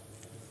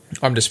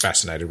 I'm just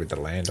fascinated with the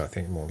land, I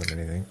think, more than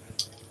anything.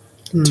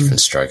 Different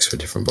strokes for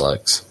different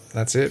blokes.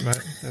 That's it,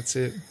 mate. That's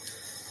it.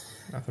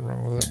 Nothing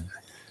wrong with it.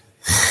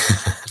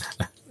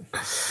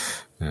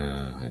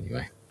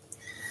 Anyway.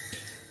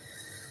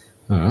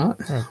 All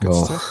right.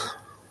 Stuff.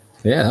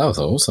 Yeah, that was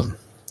awesome.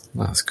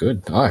 That was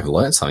good. I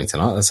learned something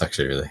tonight. That's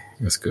actually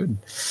it was good.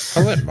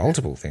 I learned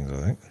multiple things,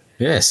 I think.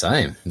 Yeah,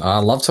 same. I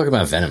love talking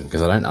about Venom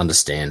because I don't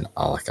understand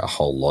a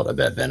whole lot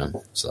about Venom.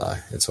 So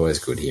it's always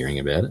good hearing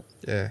about it.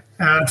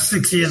 Yeah.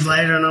 6 years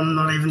later and I'm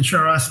not even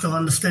sure I still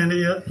understand it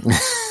yet.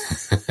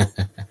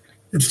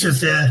 It's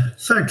just,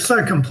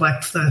 so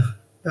complex, the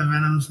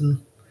Venoms,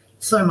 and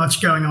so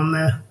much going on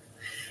there.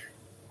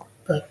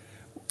 But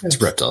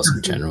it's reptiles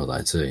in general,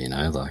 though, too,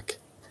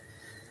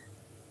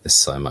 there's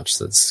so much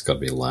that's got to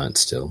be learnt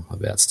still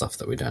about stuff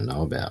that we don't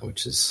know about,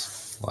 which is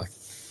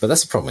but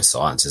that's the problem with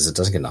science is it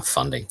doesn't get enough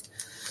funding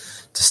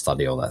to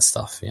study all that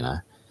stuff,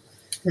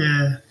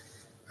 Yeah.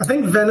 I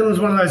think Venom's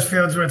one of those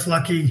fields where it's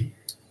lucky.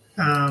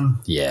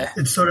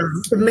 It's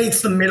it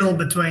meets the middle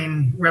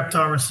between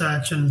reptile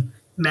research and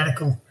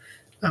medical.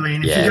 I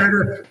mean, if you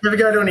ever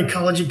go to an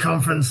ecology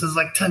conference, there's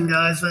 10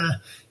 guys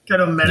there. Go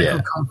to a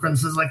medical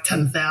conference, there's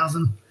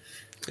 10,000.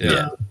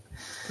 Yeah.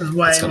 There's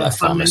way it's got more that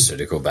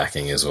pharmaceutical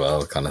backing as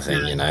well, kind of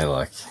thing,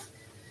 there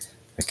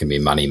can be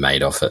money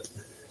made off it.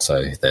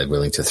 So they're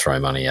willing to throw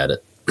money at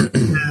it.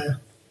 Yeah.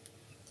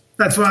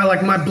 That's why,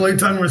 like, my blue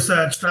tongue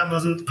research, that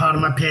wasn't part of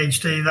my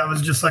PhD. That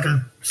was just like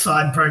a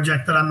side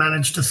project that I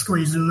managed to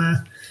squeeze in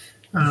there.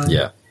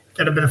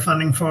 Get a bit of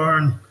funding for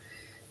and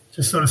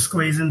just sort of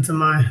squeeze into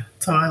my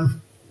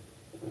time.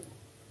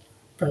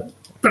 But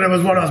it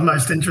was what I was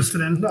most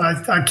interested in.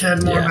 I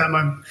cared more about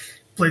my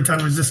blue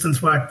tongue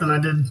resistance work than I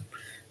did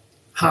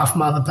half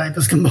my other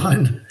papers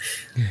combined.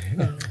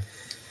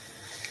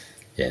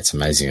 Yeah, it's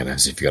amazing. And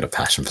if you've got a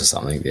passion for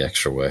something, the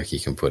extra work you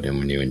can put in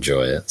when you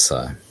enjoy it.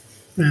 So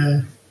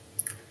yeah.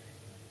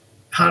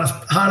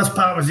 Hardest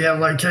part was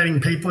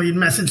locating people. You'd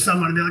message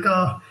someone and be like,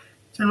 "Oh,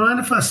 do you mind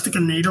if I stick a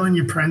needle in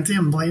your prenti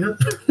and bleed it?"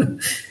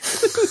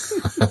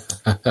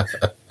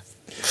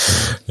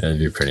 Yeah, it'd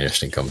be a pretty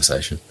interesting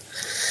conversation.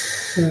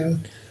 Yeah.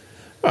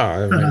 Oh,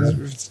 I mean, if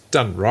it's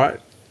done right,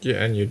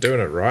 and you're doing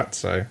it right,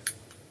 so.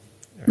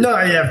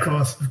 No, yeah, of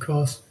course.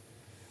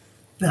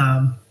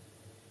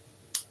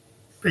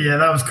 But yeah,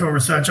 that was cool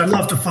research. I'd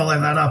love to follow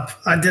that up.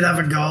 I did have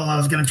a goal. I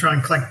was going to try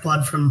and collect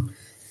blood from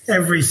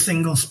every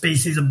single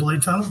species of blue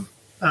tongue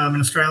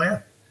in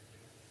Australia.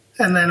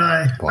 And then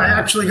I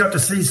actually got to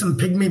see some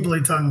pygmy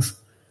blue tongues.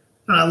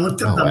 And I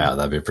looked at them. Oh, wow,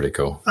 that'd be pretty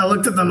cool. I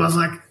looked at them. I was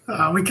like,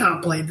 we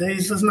can't bleed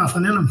these. There's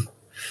nothing in them.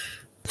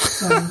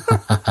 They're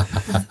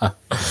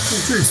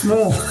too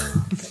small.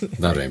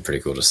 That'd have been pretty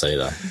cool to see,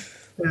 though.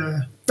 Yeah.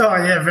 Oh,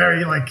 yeah,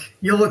 very, like,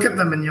 you look at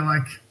them and you're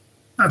like,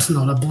 that's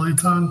not a blue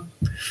tongue.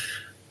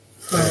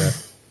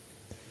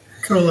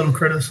 Cool little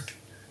critters.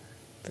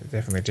 They're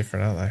definitely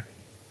different, aren't they?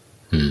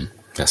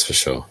 That's for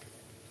sure.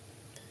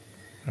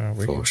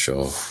 For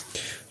sure.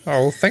 Oh,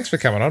 well, thanks for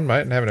coming on,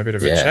 mate, and having a bit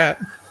of a chat.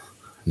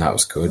 No, it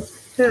was good.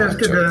 Yeah, it's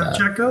good to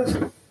chat,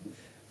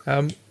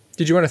 guys.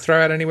 Did you want to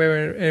throw out anywhere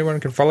where anyone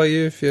can follow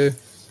you if you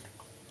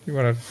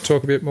want to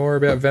talk a bit more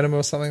about Venom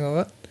or something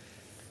like that?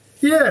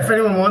 Yeah, if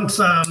anyone wants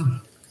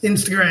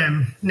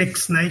Instagram,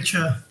 Nick's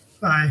Nature,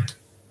 I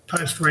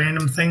post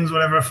random things,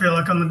 whatever I feel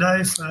like on the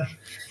day, so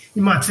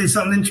you might see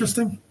something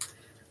interesting.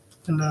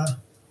 And,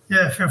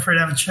 feel free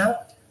to have a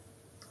chat.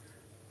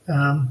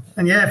 And,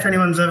 if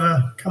anyone's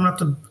ever coming up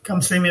to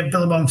come see me at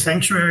Billabong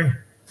Sanctuary,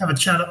 have a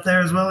chat up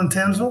there as well in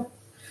Townsville.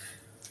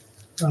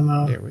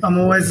 I'm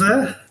always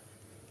there.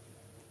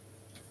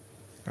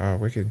 Oh,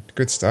 wicked.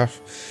 Good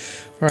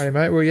stuff. All right,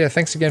 mate. Well,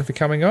 thanks again for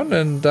coming on.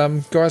 And,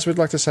 guys, we'd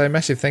like to say a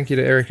massive thank you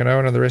to Eric and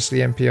Owen and the rest of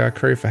the MPR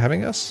crew for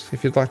having us.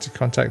 If you'd like to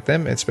contact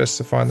them, it's best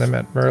to find them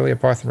at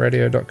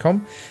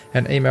moreliapythonradio.com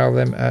and email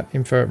them at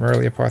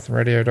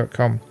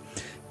info@moreliapythonradio.com.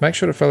 Make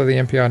sure to follow the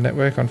MPR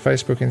network on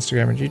Facebook,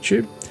 Instagram and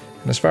YouTube.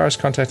 And as far as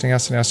contacting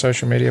us in our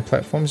social media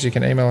platforms, you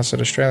can email us at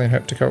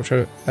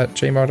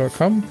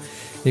australianherpetoculture@gmail.com.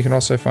 You can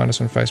also find us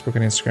on Facebook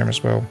and Instagram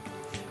as well.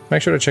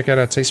 Make sure to check out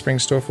our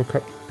Teespring store for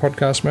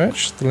podcast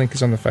merch. The link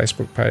is on the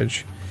Facebook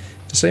page.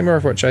 To see more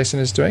of what Jason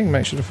is doing,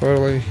 make sure to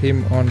follow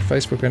him on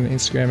Facebook and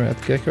Instagram at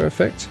The Gecko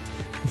Effect.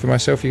 And for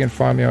myself, you can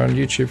find me on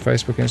YouTube,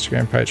 Facebook,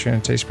 Instagram, Patreon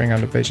and Teespring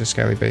under Beach of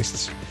Scaly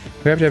Beasts.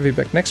 We hope to have you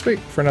back next week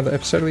for another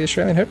episode of the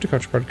Australian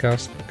Herpetoculture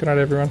Podcast. Good night,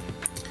 everyone.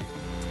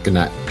 Good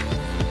night.